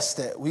 we've missed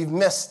it. We've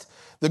missed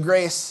the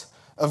grace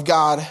of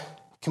God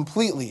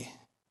completely.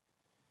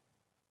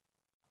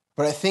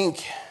 But I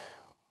think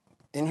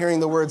in hearing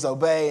the words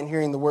obey and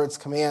hearing the words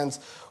commands,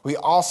 we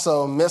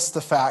also miss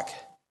the fact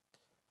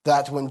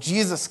that when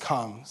Jesus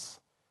comes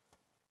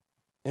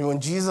and when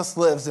Jesus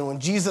lives and when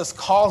Jesus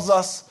calls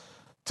us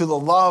to the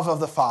love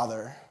of the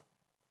Father,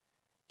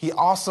 he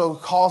also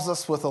calls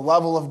us with a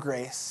level of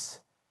grace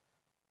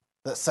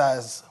that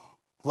says,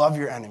 love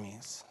your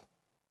enemies,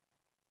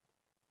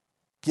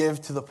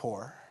 give to the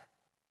poor,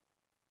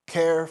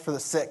 care for the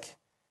sick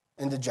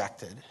and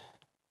dejected,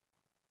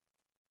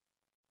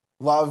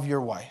 love your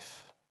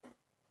wife,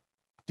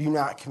 do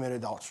not commit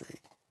adultery.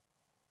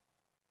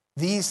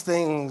 These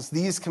things,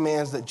 these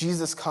commands that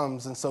Jesus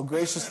comes and so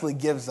graciously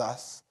gives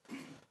us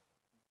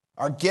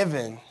are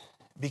given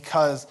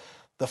because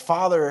the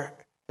Father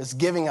is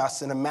giving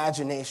us an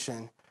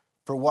imagination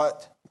for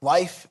what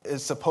life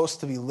is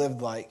supposed to be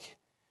lived like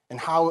and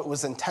how it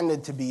was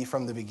intended to be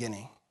from the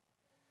beginning.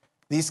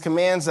 These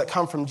commands that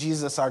come from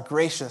Jesus are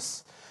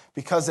gracious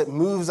because it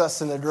moves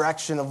us in the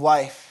direction of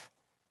life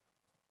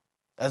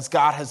as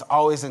God has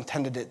always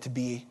intended it to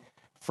be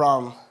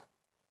from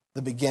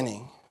the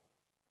beginning.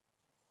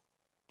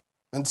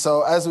 And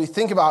so as we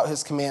think about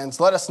his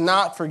commands, let us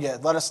not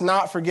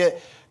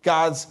forget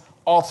God's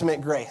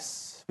ultimate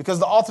grace. Because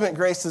the ultimate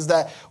grace is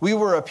that we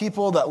were a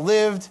people that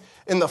lived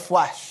in the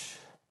flesh.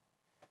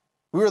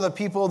 We were the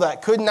people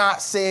that could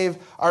not save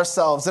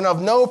ourselves. And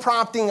of no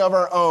prompting of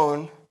our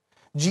own,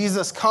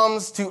 Jesus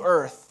comes to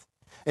earth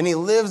and he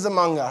lives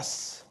among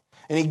us.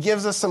 And he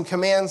gives us some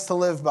commands to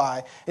live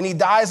by. And he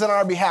dies on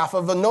our behalf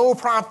of no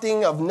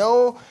prompting, of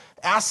no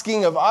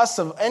asking of us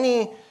of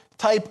any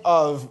type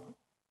of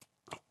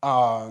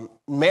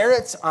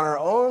merit on our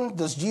own.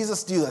 Does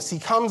Jesus do this? He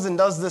comes and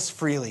does this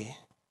freely.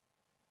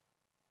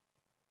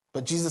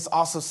 But Jesus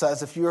also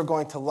says, if you are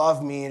going to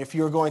love me and if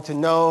you are going to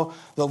know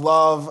the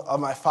love of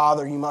my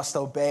Father, you must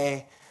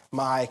obey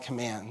my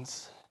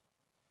commands.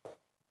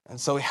 And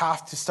so we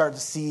have to start to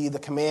see the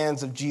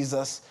commands of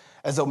Jesus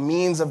as a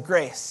means of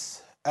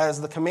grace,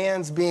 as the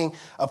commands being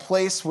a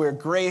place where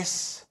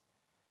grace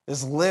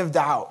is lived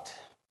out.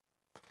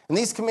 And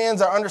these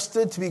commands are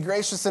understood to be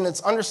gracious, and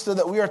it's understood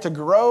that we are to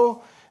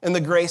grow in the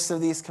grace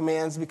of these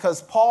commands,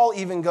 because Paul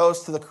even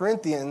goes to the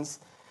Corinthians,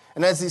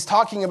 and as he's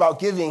talking about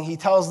giving, he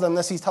tells them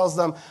this. He tells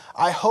them,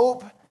 I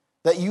hope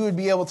that you would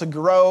be able to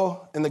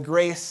grow in the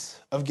grace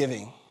of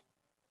giving.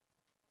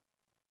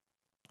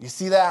 You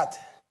see that?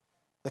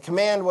 The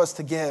command was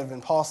to give,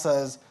 and Paul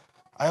says,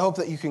 I hope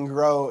that you can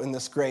grow in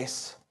this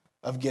grace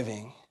of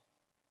giving,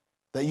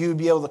 that you would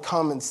be able to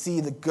come and see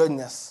the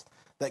goodness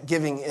that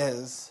giving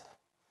is.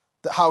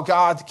 That how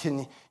God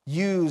can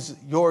use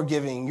your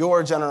giving,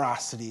 your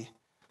generosity,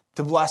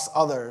 to bless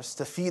others,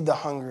 to feed the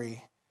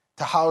hungry,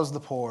 to house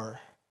the poor,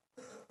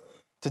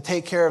 to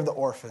take care of the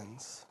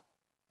orphans.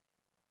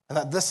 And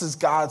that this is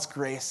God's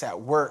grace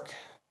at work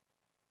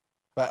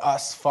by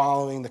us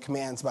following the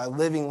commands, by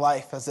living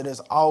life as it is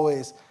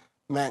always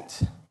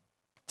meant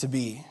to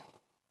be.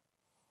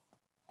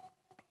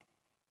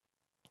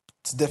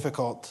 It's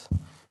difficult,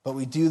 but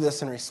we do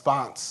this in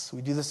response.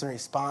 We do this in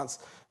response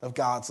of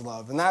God's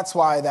love. And that's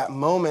why that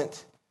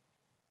moment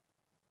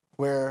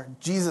where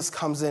Jesus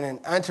comes in and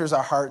enters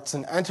our hearts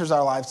and enters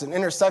our lives and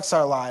intersects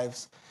our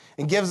lives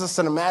and gives us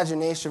an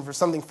imagination for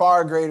something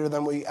far greater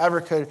than we ever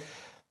could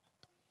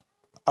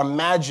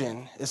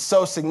imagine is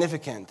so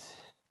significant.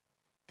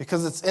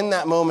 Because it's in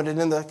that moment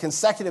and in the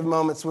consecutive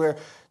moments where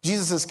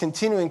Jesus is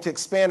continuing to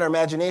expand our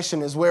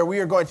imagination is where we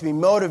are going to be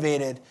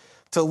motivated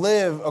to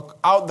live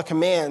out the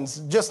commands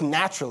just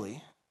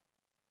naturally.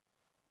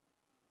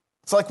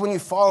 It's like when you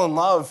fall in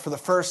love for the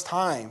first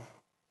time.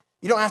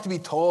 You don't have to be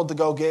told to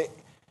go get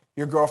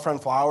your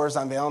girlfriend flowers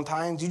on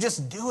Valentine's. You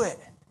just do it.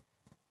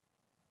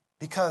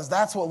 Because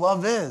that's what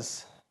love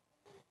is.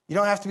 You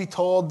don't have to be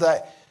told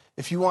that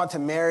if you want to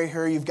marry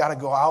her, you've got to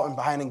go out and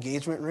buy an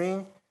engagement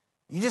ring.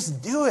 You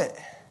just do it.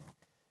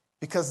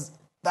 Because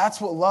that's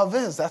what love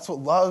is. That's what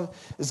love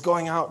is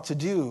going out to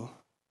do.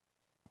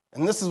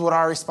 And this is what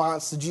our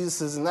response to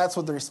Jesus is, and that's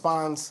what the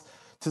response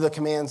to the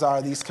commands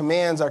are. These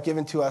commands are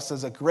given to us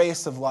as a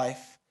grace of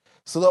life,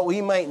 so that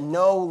we might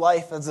know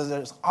life as it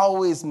is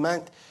always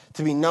meant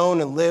to be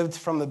known and lived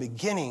from the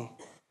beginning.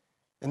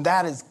 And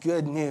that is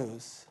good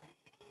news.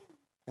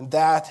 And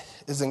that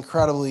is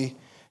incredibly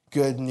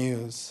good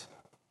news.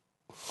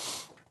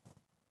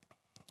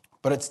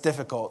 But it's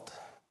difficult.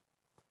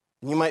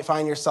 You might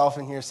find yourself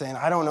in here saying,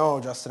 I don't know,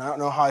 Justin. I don't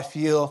know how I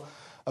feel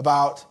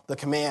about the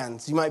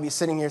commands. You might be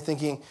sitting here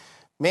thinking,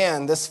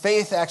 man, this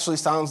faith actually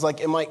sounds like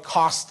it might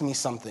cost me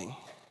something.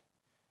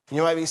 And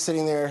you might be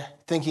sitting there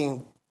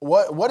thinking,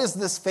 what is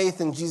this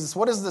faith in Jesus?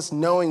 What is this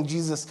knowing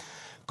Jesus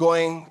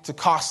going to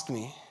cost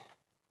me?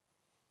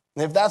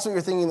 And if that's what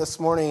you're thinking this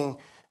morning,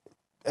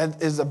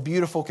 it is a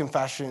beautiful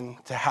confession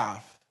to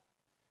have.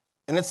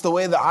 And it's the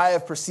way that I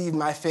have perceived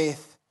my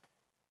faith,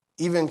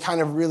 even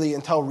kind of really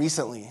until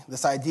recently.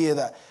 This idea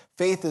that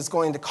faith is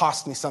going to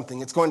cost me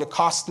something. It's going to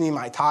cost me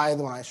my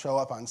tithe when I show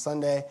up on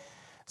Sunday.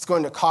 It's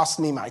going to cost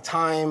me my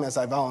time as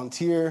I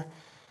volunteer.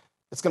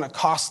 It's going to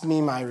cost me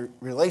my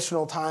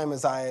relational time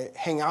as I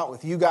hang out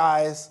with you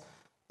guys.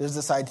 There's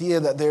this idea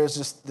that there's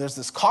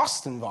this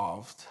cost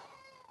involved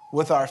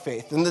with our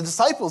faith. And the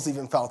disciples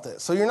even felt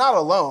it. So you're not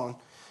alone.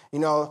 You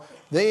know,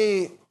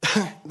 they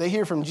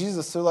hear from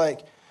Jesus. They're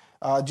like,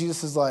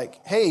 Jesus is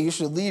like, hey, you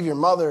should leave your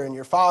mother and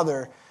your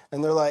father.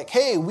 And they're like,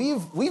 hey,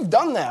 we've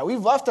done that.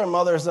 We've left our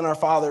mothers and our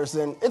fathers,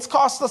 and it's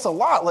cost us a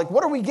lot. Like,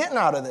 what are we getting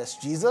out of this,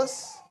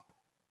 Jesus?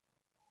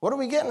 What are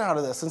we getting out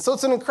of this? And so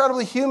it's an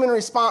incredibly human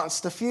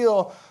response to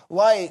feel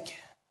like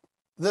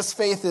this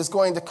faith is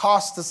going to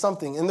cost us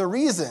something. And the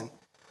reason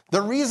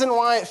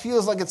why it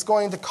feels like it's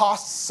going to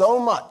cost so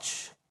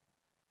much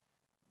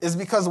is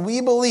because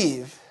we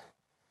believe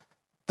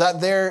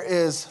that there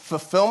is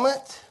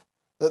fulfillment,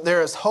 that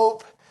there is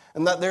hope,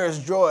 and that there is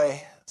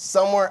joy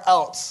somewhere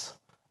else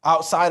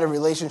outside a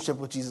relationship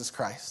with Jesus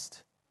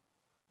Christ.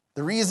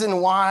 The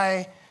reason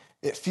why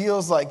it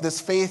feels like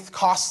this faith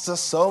costs us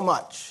so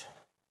much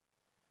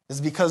is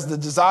because the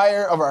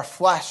desire of our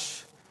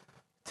flesh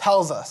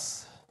tells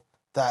us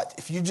that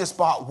if you just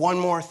bought one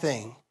more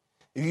thing,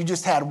 if you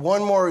just had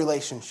one more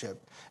relationship,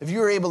 if you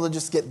were able to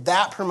just get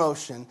that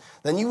promotion,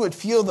 then you would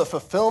feel the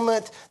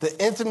fulfillment,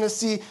 the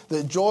intimacy,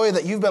 the joy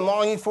that you've been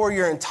longing for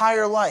your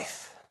entire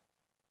life.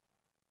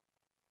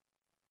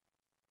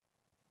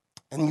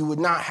 And you would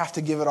not have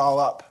to give it all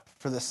up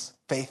for this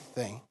faith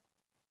thing.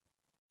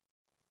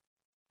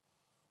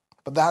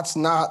 But that's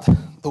not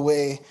the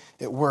way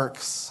it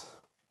works.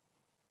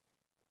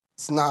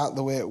 It's not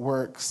the way it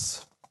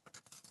works.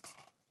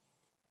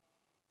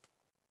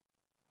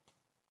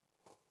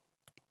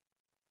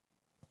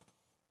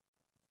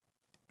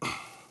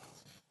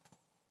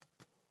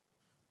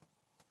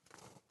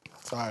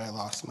 Sorry, I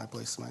lost my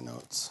place in my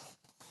notes.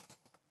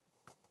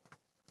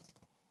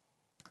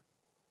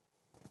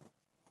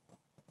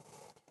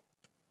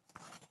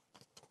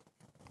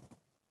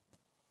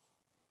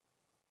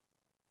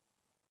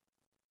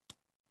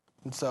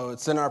 And so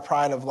it's in our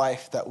pride of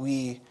life that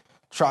we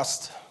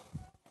trust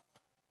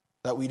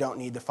that we don't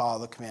need to follow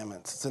the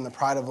commandments. It's in the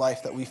pride of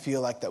life that we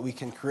feel like that we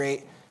can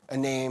create a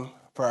name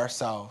for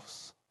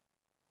ourselves.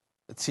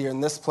 It's here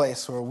in this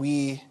place where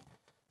we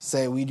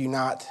say we do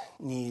not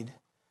need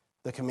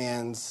the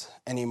commands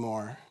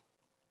anymore.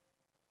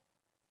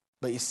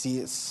 But you see,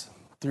 it's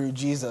through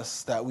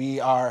Jesus that we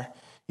are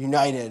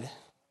united.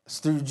 It's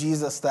through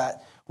Jesus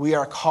that we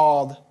are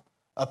called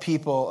a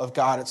people of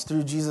God. It's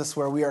through Jesus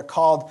where we are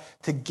called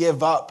to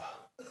give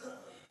up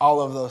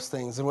all of those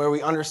things and where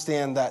we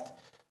understand that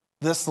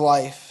this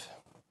life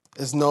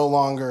is no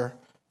longer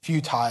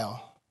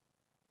futile.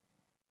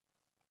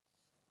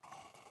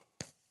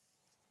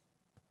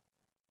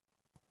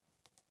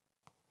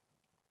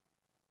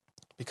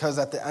 Because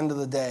at the end of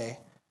the day,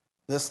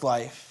 this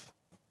life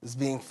is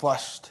being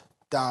flushed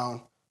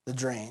down the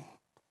drain,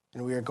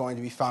 and we are going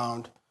to be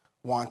found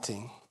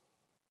wanting.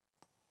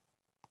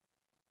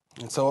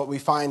 And so what we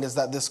find is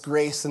that this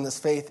grace and this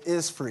faith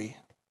is free.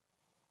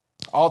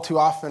 All too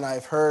often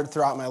I've heard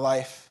throughout my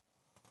life,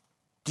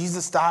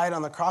 Jesus died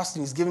on the cross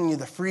and he's giving you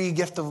the free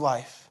gift of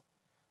life.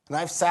 And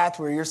I've sat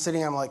where you're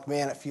sitting, I'm like,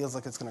 man, it feels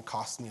like it's going to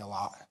cost me a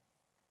lot.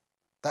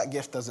 That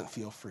gift doesn't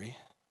feel free.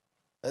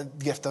 That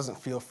gift doesn't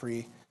feel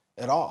free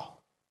at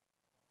all.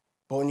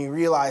 But when you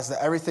realize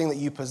that everything that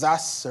you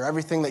possess or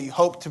everything that you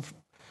hope to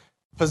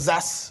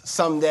possess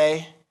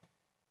someday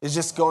is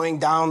just going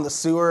down the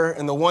sewer,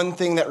 and the one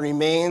thing that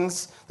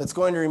remains, that's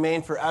going to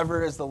remain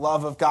forever, is the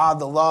love of God,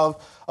 the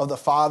love of the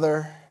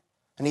Father,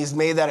 and he's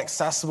made that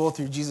accessible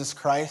through Jesus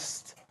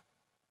Christ,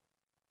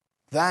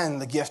 then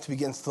the gift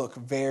begins to look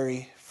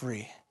very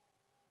free.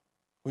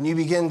 When you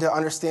begin to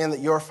understand that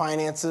your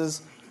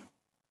finances,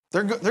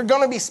 they're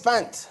going to be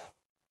spent.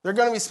 They're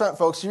going to be spent,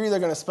 folks. You're either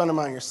going to spend them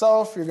on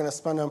yourself, you're going to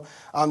spend them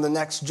on the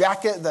next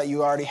jacket that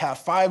you already have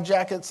 5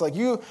 jackets. Like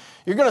you're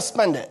going to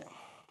spend it.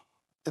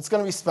 It's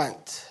going to be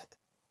spent.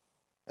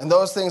 And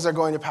those things are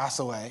going to pass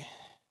away.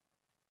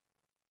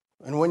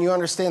 And when you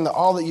understand that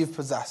all that you've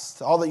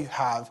possessed, all that you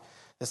have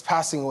is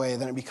passing away,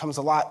 then it becomes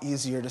a lot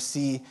easier to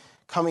see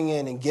coming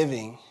in and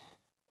giving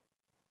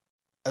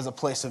as a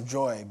place of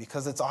joy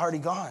because it's already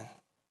gone.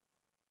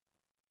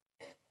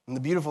 And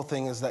the beautiful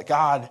thing is that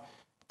God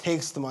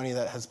takes the money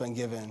that has been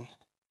given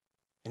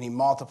and he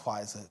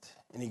multiplies it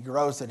and he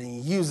grows it and he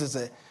uses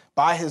it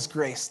by his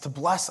grace to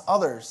bless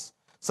others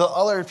so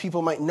other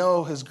people might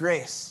know his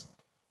grace.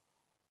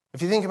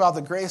 If you think about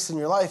the grace in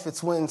your life,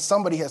 it's when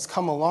somebody has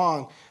come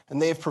along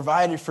and they've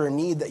provided for a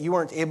need that you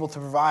weren't able to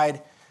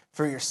provide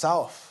for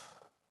yourself.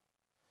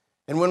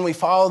 And when we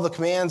follow the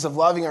commands of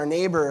loving our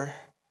neighbor,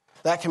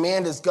 that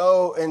command is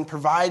go and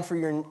provide for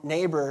your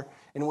neighbor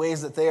in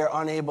ways that they are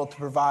unable to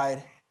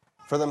provide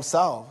for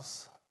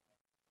themselves.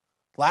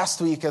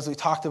 Last week, as we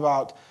talked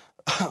about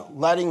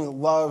letting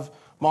love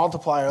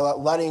multiply or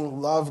letting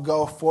love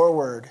go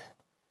forward,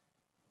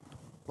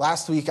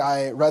 last week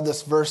I read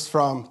this verse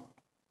from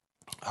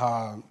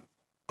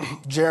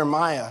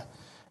Jeremiah,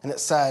 and it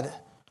said,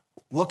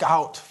 look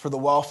out for the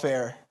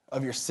welfare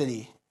of your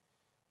city.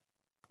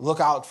 Look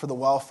out for the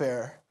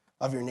welfare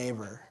of your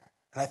neighbor.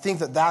 And I think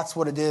that that's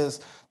what it is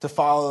to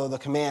follow the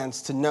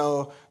commands, to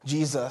know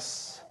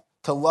Jesus,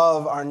 to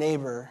love our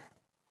neighbor.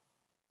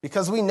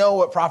 Because we know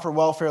what proper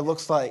welfare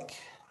looks like.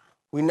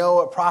 We know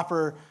what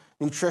proper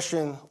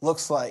nutrition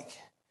looks like.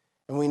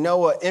 And we know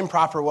what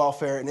improper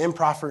welfare and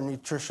improper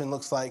nutrition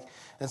looks like.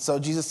 And so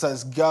Jesus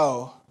says,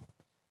 go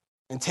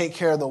and take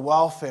care of the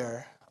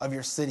welfare of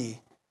your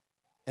city.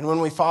 And when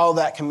we follow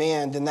that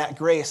command and that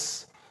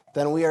grace,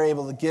 then we are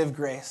able to give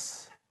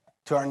grace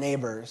to our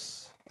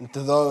neighbors and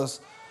to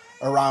those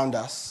around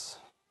us.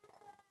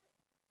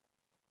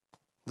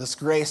 This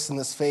grace and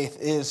this faith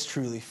is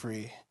truly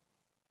free,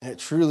 and it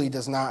truly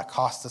does not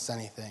cost us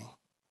anything.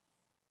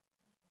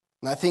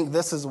 And I think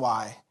this is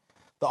why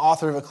the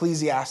author of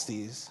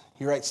Ecclesiastes,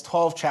 he writes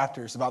 12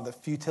 chapters about the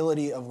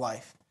futility of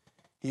life.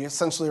 He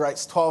essentially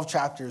writes 12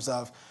 chapters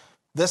of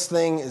this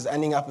thing is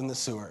ending up in the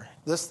sewer.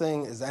 This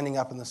thing is ending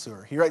up in the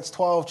sewer. He writes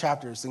 12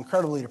 chapters,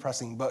 incredibly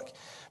depressing book,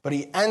 but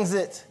he ends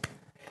it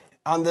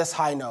on this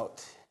high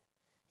note.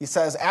 He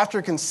says,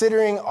 after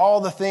considering all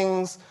the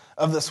things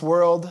of this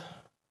world,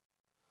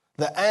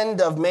 the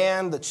end of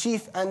man, the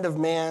chief end of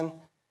man,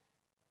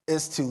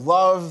 is to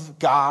love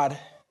God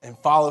and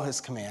follow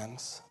his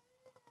commands.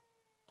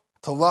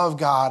 To love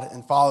God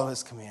and follow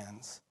his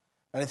commands.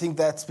 And I think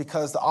that's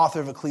because the author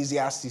of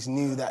Ecclesiastes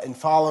knew that in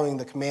following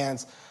the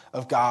commands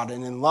of God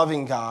and in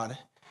loving God,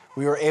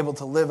 we were able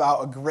to live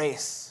out a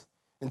grace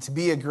and to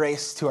be a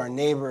grace to our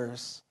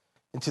neighbors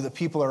and to the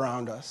people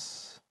around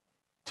us,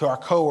 to our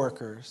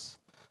coworkers,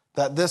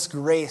 that this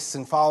grace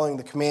in following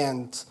the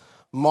commands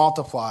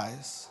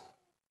multiplies.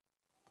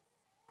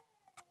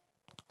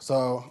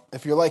 So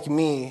if you're like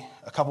me,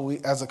 a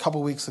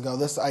couple weeks ago,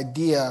 this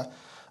idea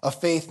of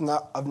faith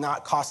of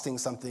not costing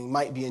something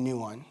might be a new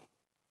one.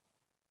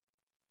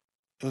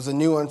 It was a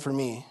new one for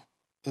me.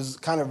 It was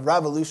kind of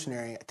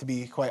revolutionary, to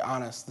be quite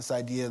honest, this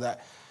idea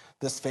that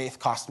this faith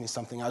cost me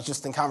something. I was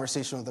just in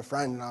conversation with a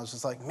friend, and I was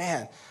just like,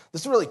 man,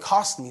 this really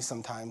costs me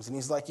sometimes. And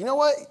he's like, you know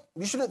what?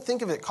 You shouldn't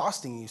think of it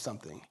costing you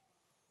something.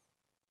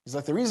 He's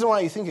like, the reason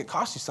why you think it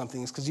costs you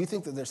something is because you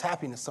think that there's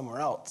happiness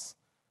somewhere else.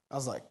 I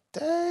was like,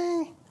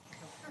 dang.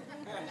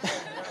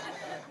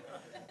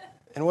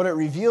 And what it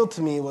revealed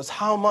to me was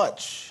how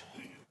much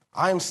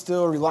I'm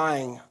still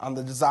relying on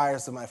the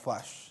desires of my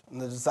flesh and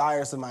the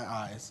desires of my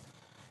eyes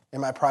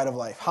and my pride of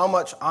life. How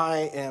much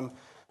I am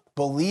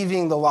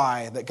believing the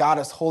lie that God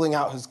is holding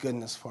out his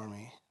goodness for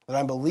me. That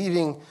I'm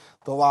believing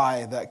the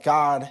lie that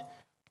God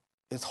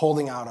is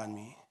holding out on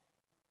me.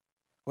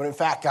 When in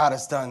fact, God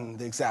has done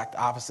the exact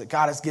opposite.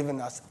 God has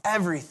given us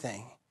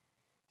everything.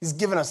 He's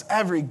given us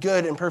every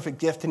good and perfect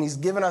gift, and he's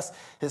given us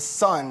his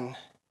son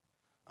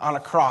on a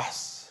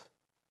cross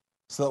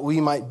so that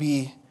we might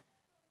be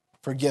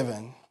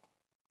forgiven.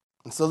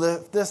 And so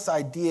this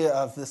idea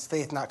of this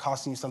faith not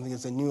costing you something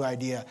is a new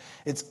idea.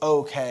 It's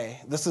okay.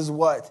 This is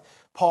what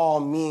Paul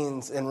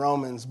means in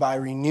Romans by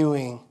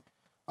renewing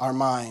our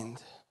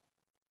mind.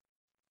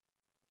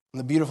 And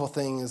the beautiful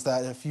thing is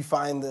that if you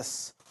find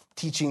this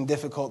teaching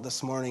difficult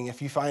this morning,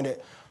 if you find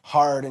it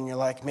hard and you're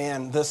like,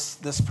 man,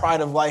 this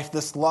pride of life,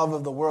 this love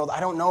of the world, I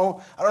don't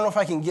know if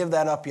I can give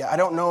that up yet. I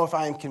don't know if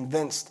I am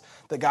convinced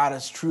that God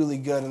is truly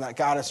good and that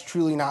God is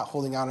truly not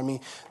holding out on me.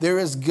 There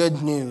is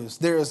good news.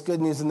 There is good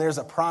news, and there's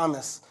a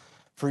promise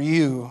for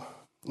you.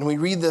 And we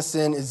read this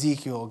in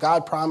Ezekiel.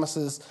 God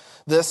promises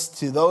this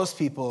to those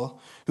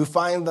people who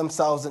find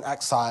themselves in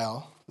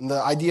exile. And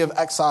the idea of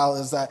exile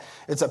is that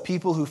it's a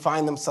people who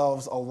find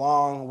themselves a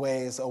long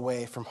ways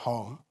away from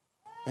home.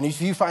 And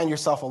if you find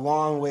yourself a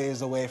long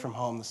ways away from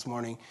home this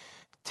morning,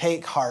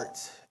 take heart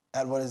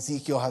at what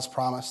Ezekiel has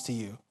promised to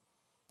you.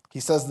 He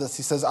says this,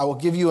 he says, I will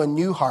give you a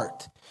new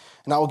heart,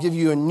 and I will give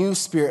you a new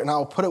spirit, and I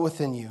will put it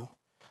within you.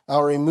 I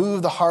will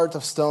remove the heart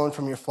of stone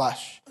from your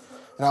flesh,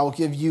 and I will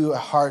give you a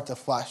heart of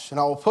flesh. And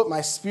I will put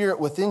my spirit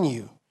within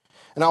you,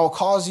 and I will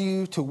cause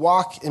you to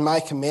walk in my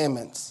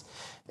commandments,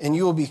 and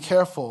you will be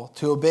careful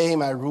to obey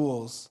my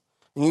rules,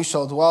 and you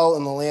shall dwell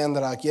in the land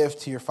that I give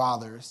to your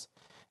fathers.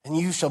 And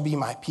you shall be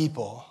my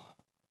people,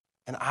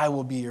 and I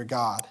will be your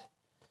God,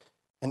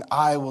 and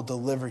I will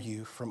deliver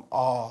you from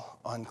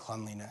all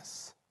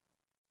uncleanliness.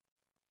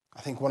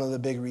 I think one of the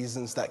big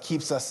reasons that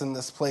keeps us in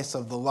this place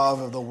of the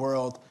love of the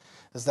world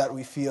is that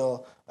we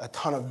feel a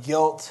ton of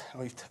guilt,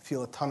 and we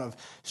feel a ton of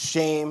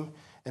shame,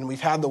 and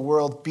we've had the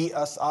world beat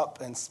us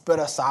up and spit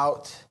us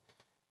out,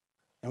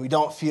 and we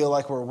don't feel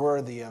like we're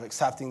worthy of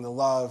accepting the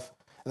love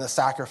and the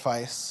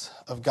sacrifice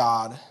of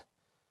God.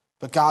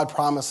 But God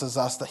promises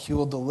us that he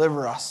will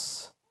deliver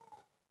us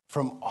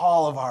from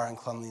all of our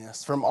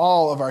uncleanliness, from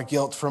all of our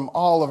guilt, from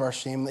all of our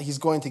shame, that he's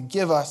going to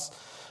give us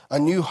a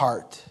new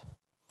heart.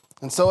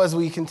 And so as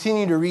we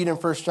continue to read in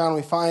 1 John,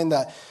 we find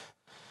that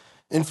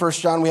in 1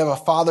 John we have a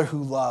Father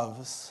who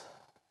loves,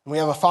 and we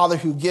have a Father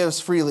who gives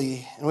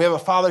freely, and we have a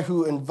Father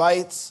who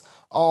invites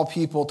all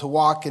people to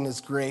walk in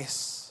his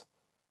grace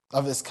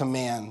of his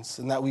commands,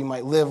 and that we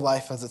might live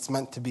life as it's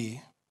meant to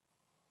be.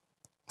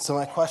 So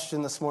my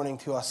question this morning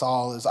to us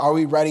all is, are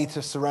we ready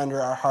to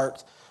surrender our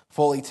heart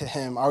fully to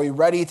him? Are we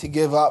ready to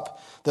give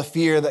up the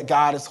fear that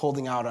God is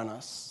holding out on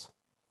us?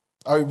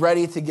 Are we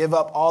ready to give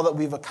up all that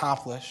we've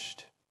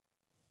accomplished?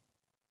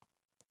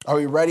 Are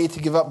we ready to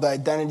give up the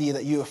identity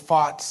that you have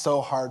fought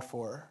so hard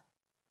for?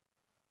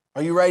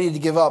 Are you ready to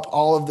give up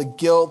all of the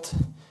guilt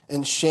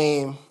and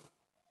shame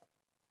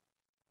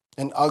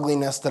and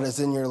ugliness that is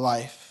in your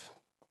life?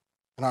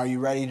 And are you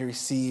ready to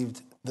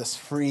receive this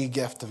free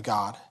gift of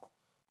God,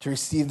 to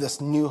receive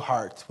this new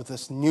heart with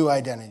this new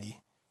identity?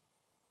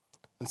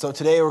 And so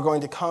today we're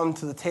going to come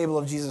to the table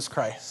of Jesus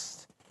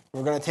Christ.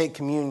 We're going to take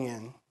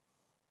communion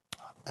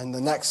and the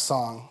next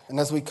song. And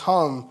as we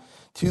come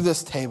to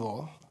this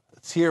table,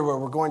 it's here where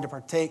we're going to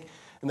partake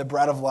in the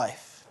bread of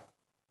life.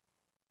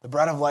 The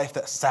bread of life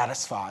that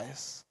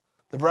satisfies.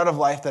 The bread of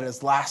life that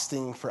is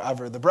lasting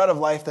forever. The bread of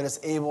life that is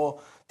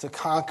able to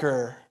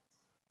conquer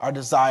our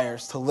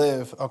desires to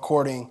live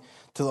according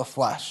to the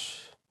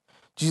flesh.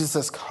 Jesus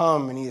has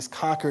come and he has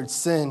conquered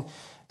sin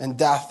and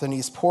death, and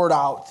he's poured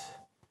out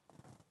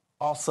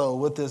also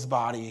with his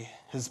body,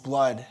 his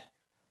blood,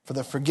 for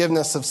the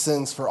forgiveness of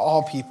sins for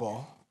all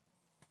people.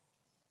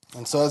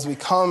 And so as we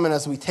come and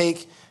as we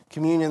take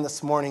communion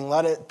this morning,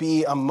 let it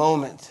be a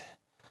moment.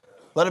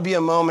 Let it be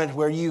a moment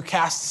where you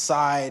cast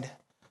aside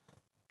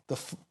the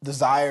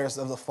desires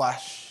of the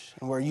flesh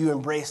and where you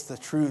embrace the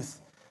truth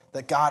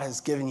that God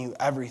has given you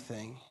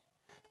everything.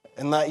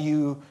 And let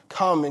you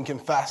come and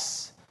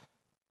confess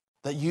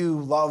that you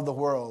love the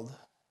world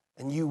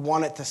and you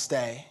want it to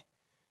stay.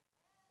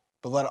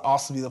 But let it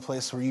also be the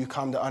place where you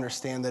come to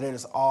understand that it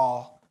is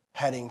all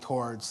heading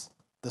towards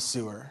the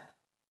sewer.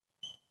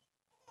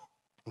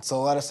 And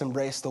so let us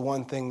embrace the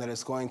one thing that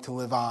is going to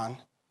live on,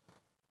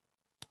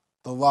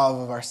 the love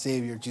of our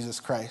Savior, Jesus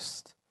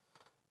Christ.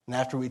 And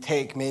after we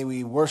take, may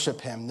we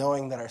worship him,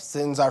 knowing that our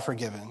sins are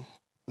forgiven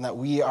and that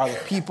we are the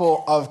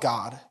people of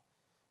God.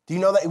 Do you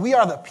know that we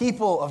are the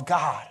people of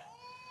God?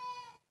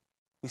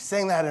 We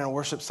sang that in a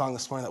worship song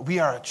this morning, that we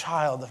are a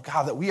child of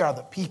God, that we are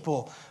the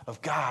people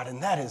of God,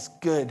 and that is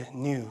good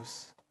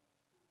news.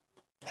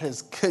 It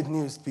is good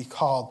news to be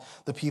called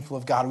the people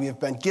of God. We have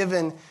been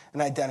given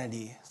an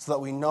identity so that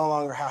we no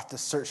longer have to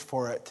search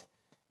for it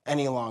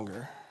any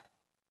longer.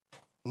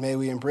 May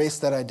we embrace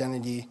that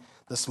identity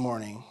this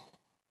morning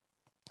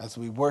as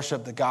we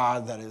worship the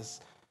God that is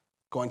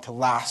going to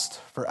last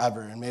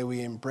forever. And may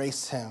we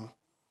embrace him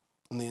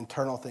and the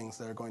eternal things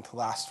that are going to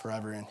last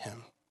forever in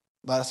him.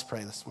 Let us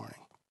pray this morning.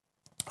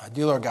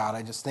 Dear Lord God,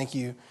 I just thank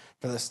you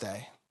for this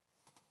day.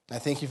 I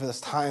thank you for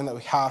this time that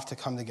we have to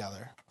come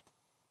together.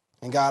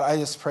 And God, I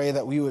just pray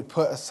that we would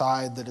put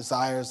aside the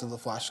desires of the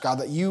flesh. God,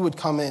 that you would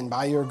come in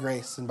by your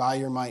grace and by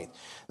your might,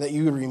 that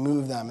you would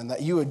remove them, and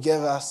that you would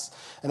give us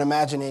an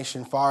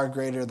imagination far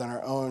greater than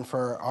our own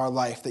for our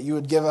life, that you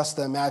would give us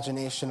the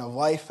imagination of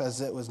life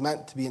as it was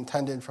meant to be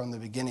intended from the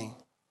beginning.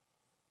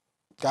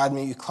 God,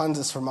 may you cleanse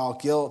us from all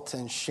guilt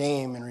and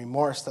shame and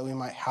remorse that we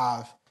might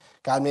have.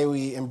 God, may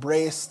we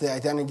embrace the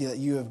identity that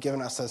you have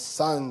given us as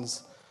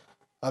sons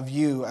of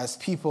you, as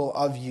people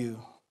of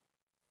you.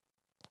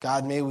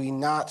 God, may we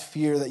not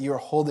fear that you are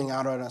holding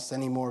out on us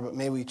anymore, but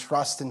may we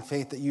trust in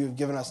faith that you have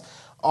given us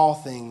all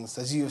things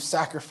as you have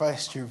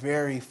sacrificed your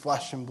very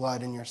flesh and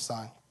blood in your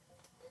Son.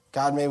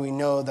 God, may we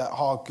know that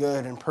all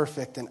good and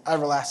perfect and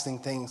everlasting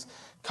things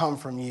come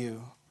from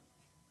you.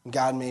 And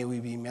God, may we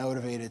be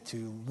motivated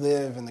to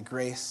live in the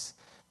grace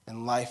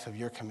and life of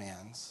your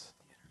commands.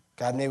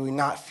 God, may we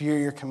not fear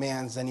your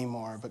commands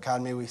anymore, but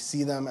God, may we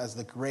see them as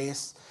the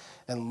grace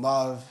and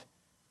love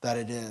that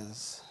it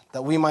is,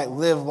 that we might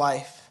live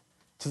life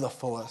to the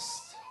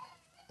fullest,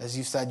 as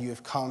you said you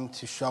have come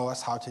to show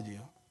us how to do.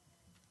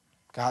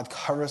 God,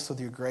 cover us with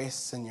your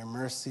grace and your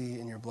mercy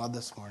and your blood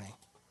this morning.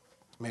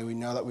 May we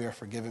know that we are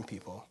forgiven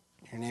people.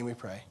 In your name we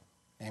pray.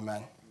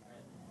 Amen.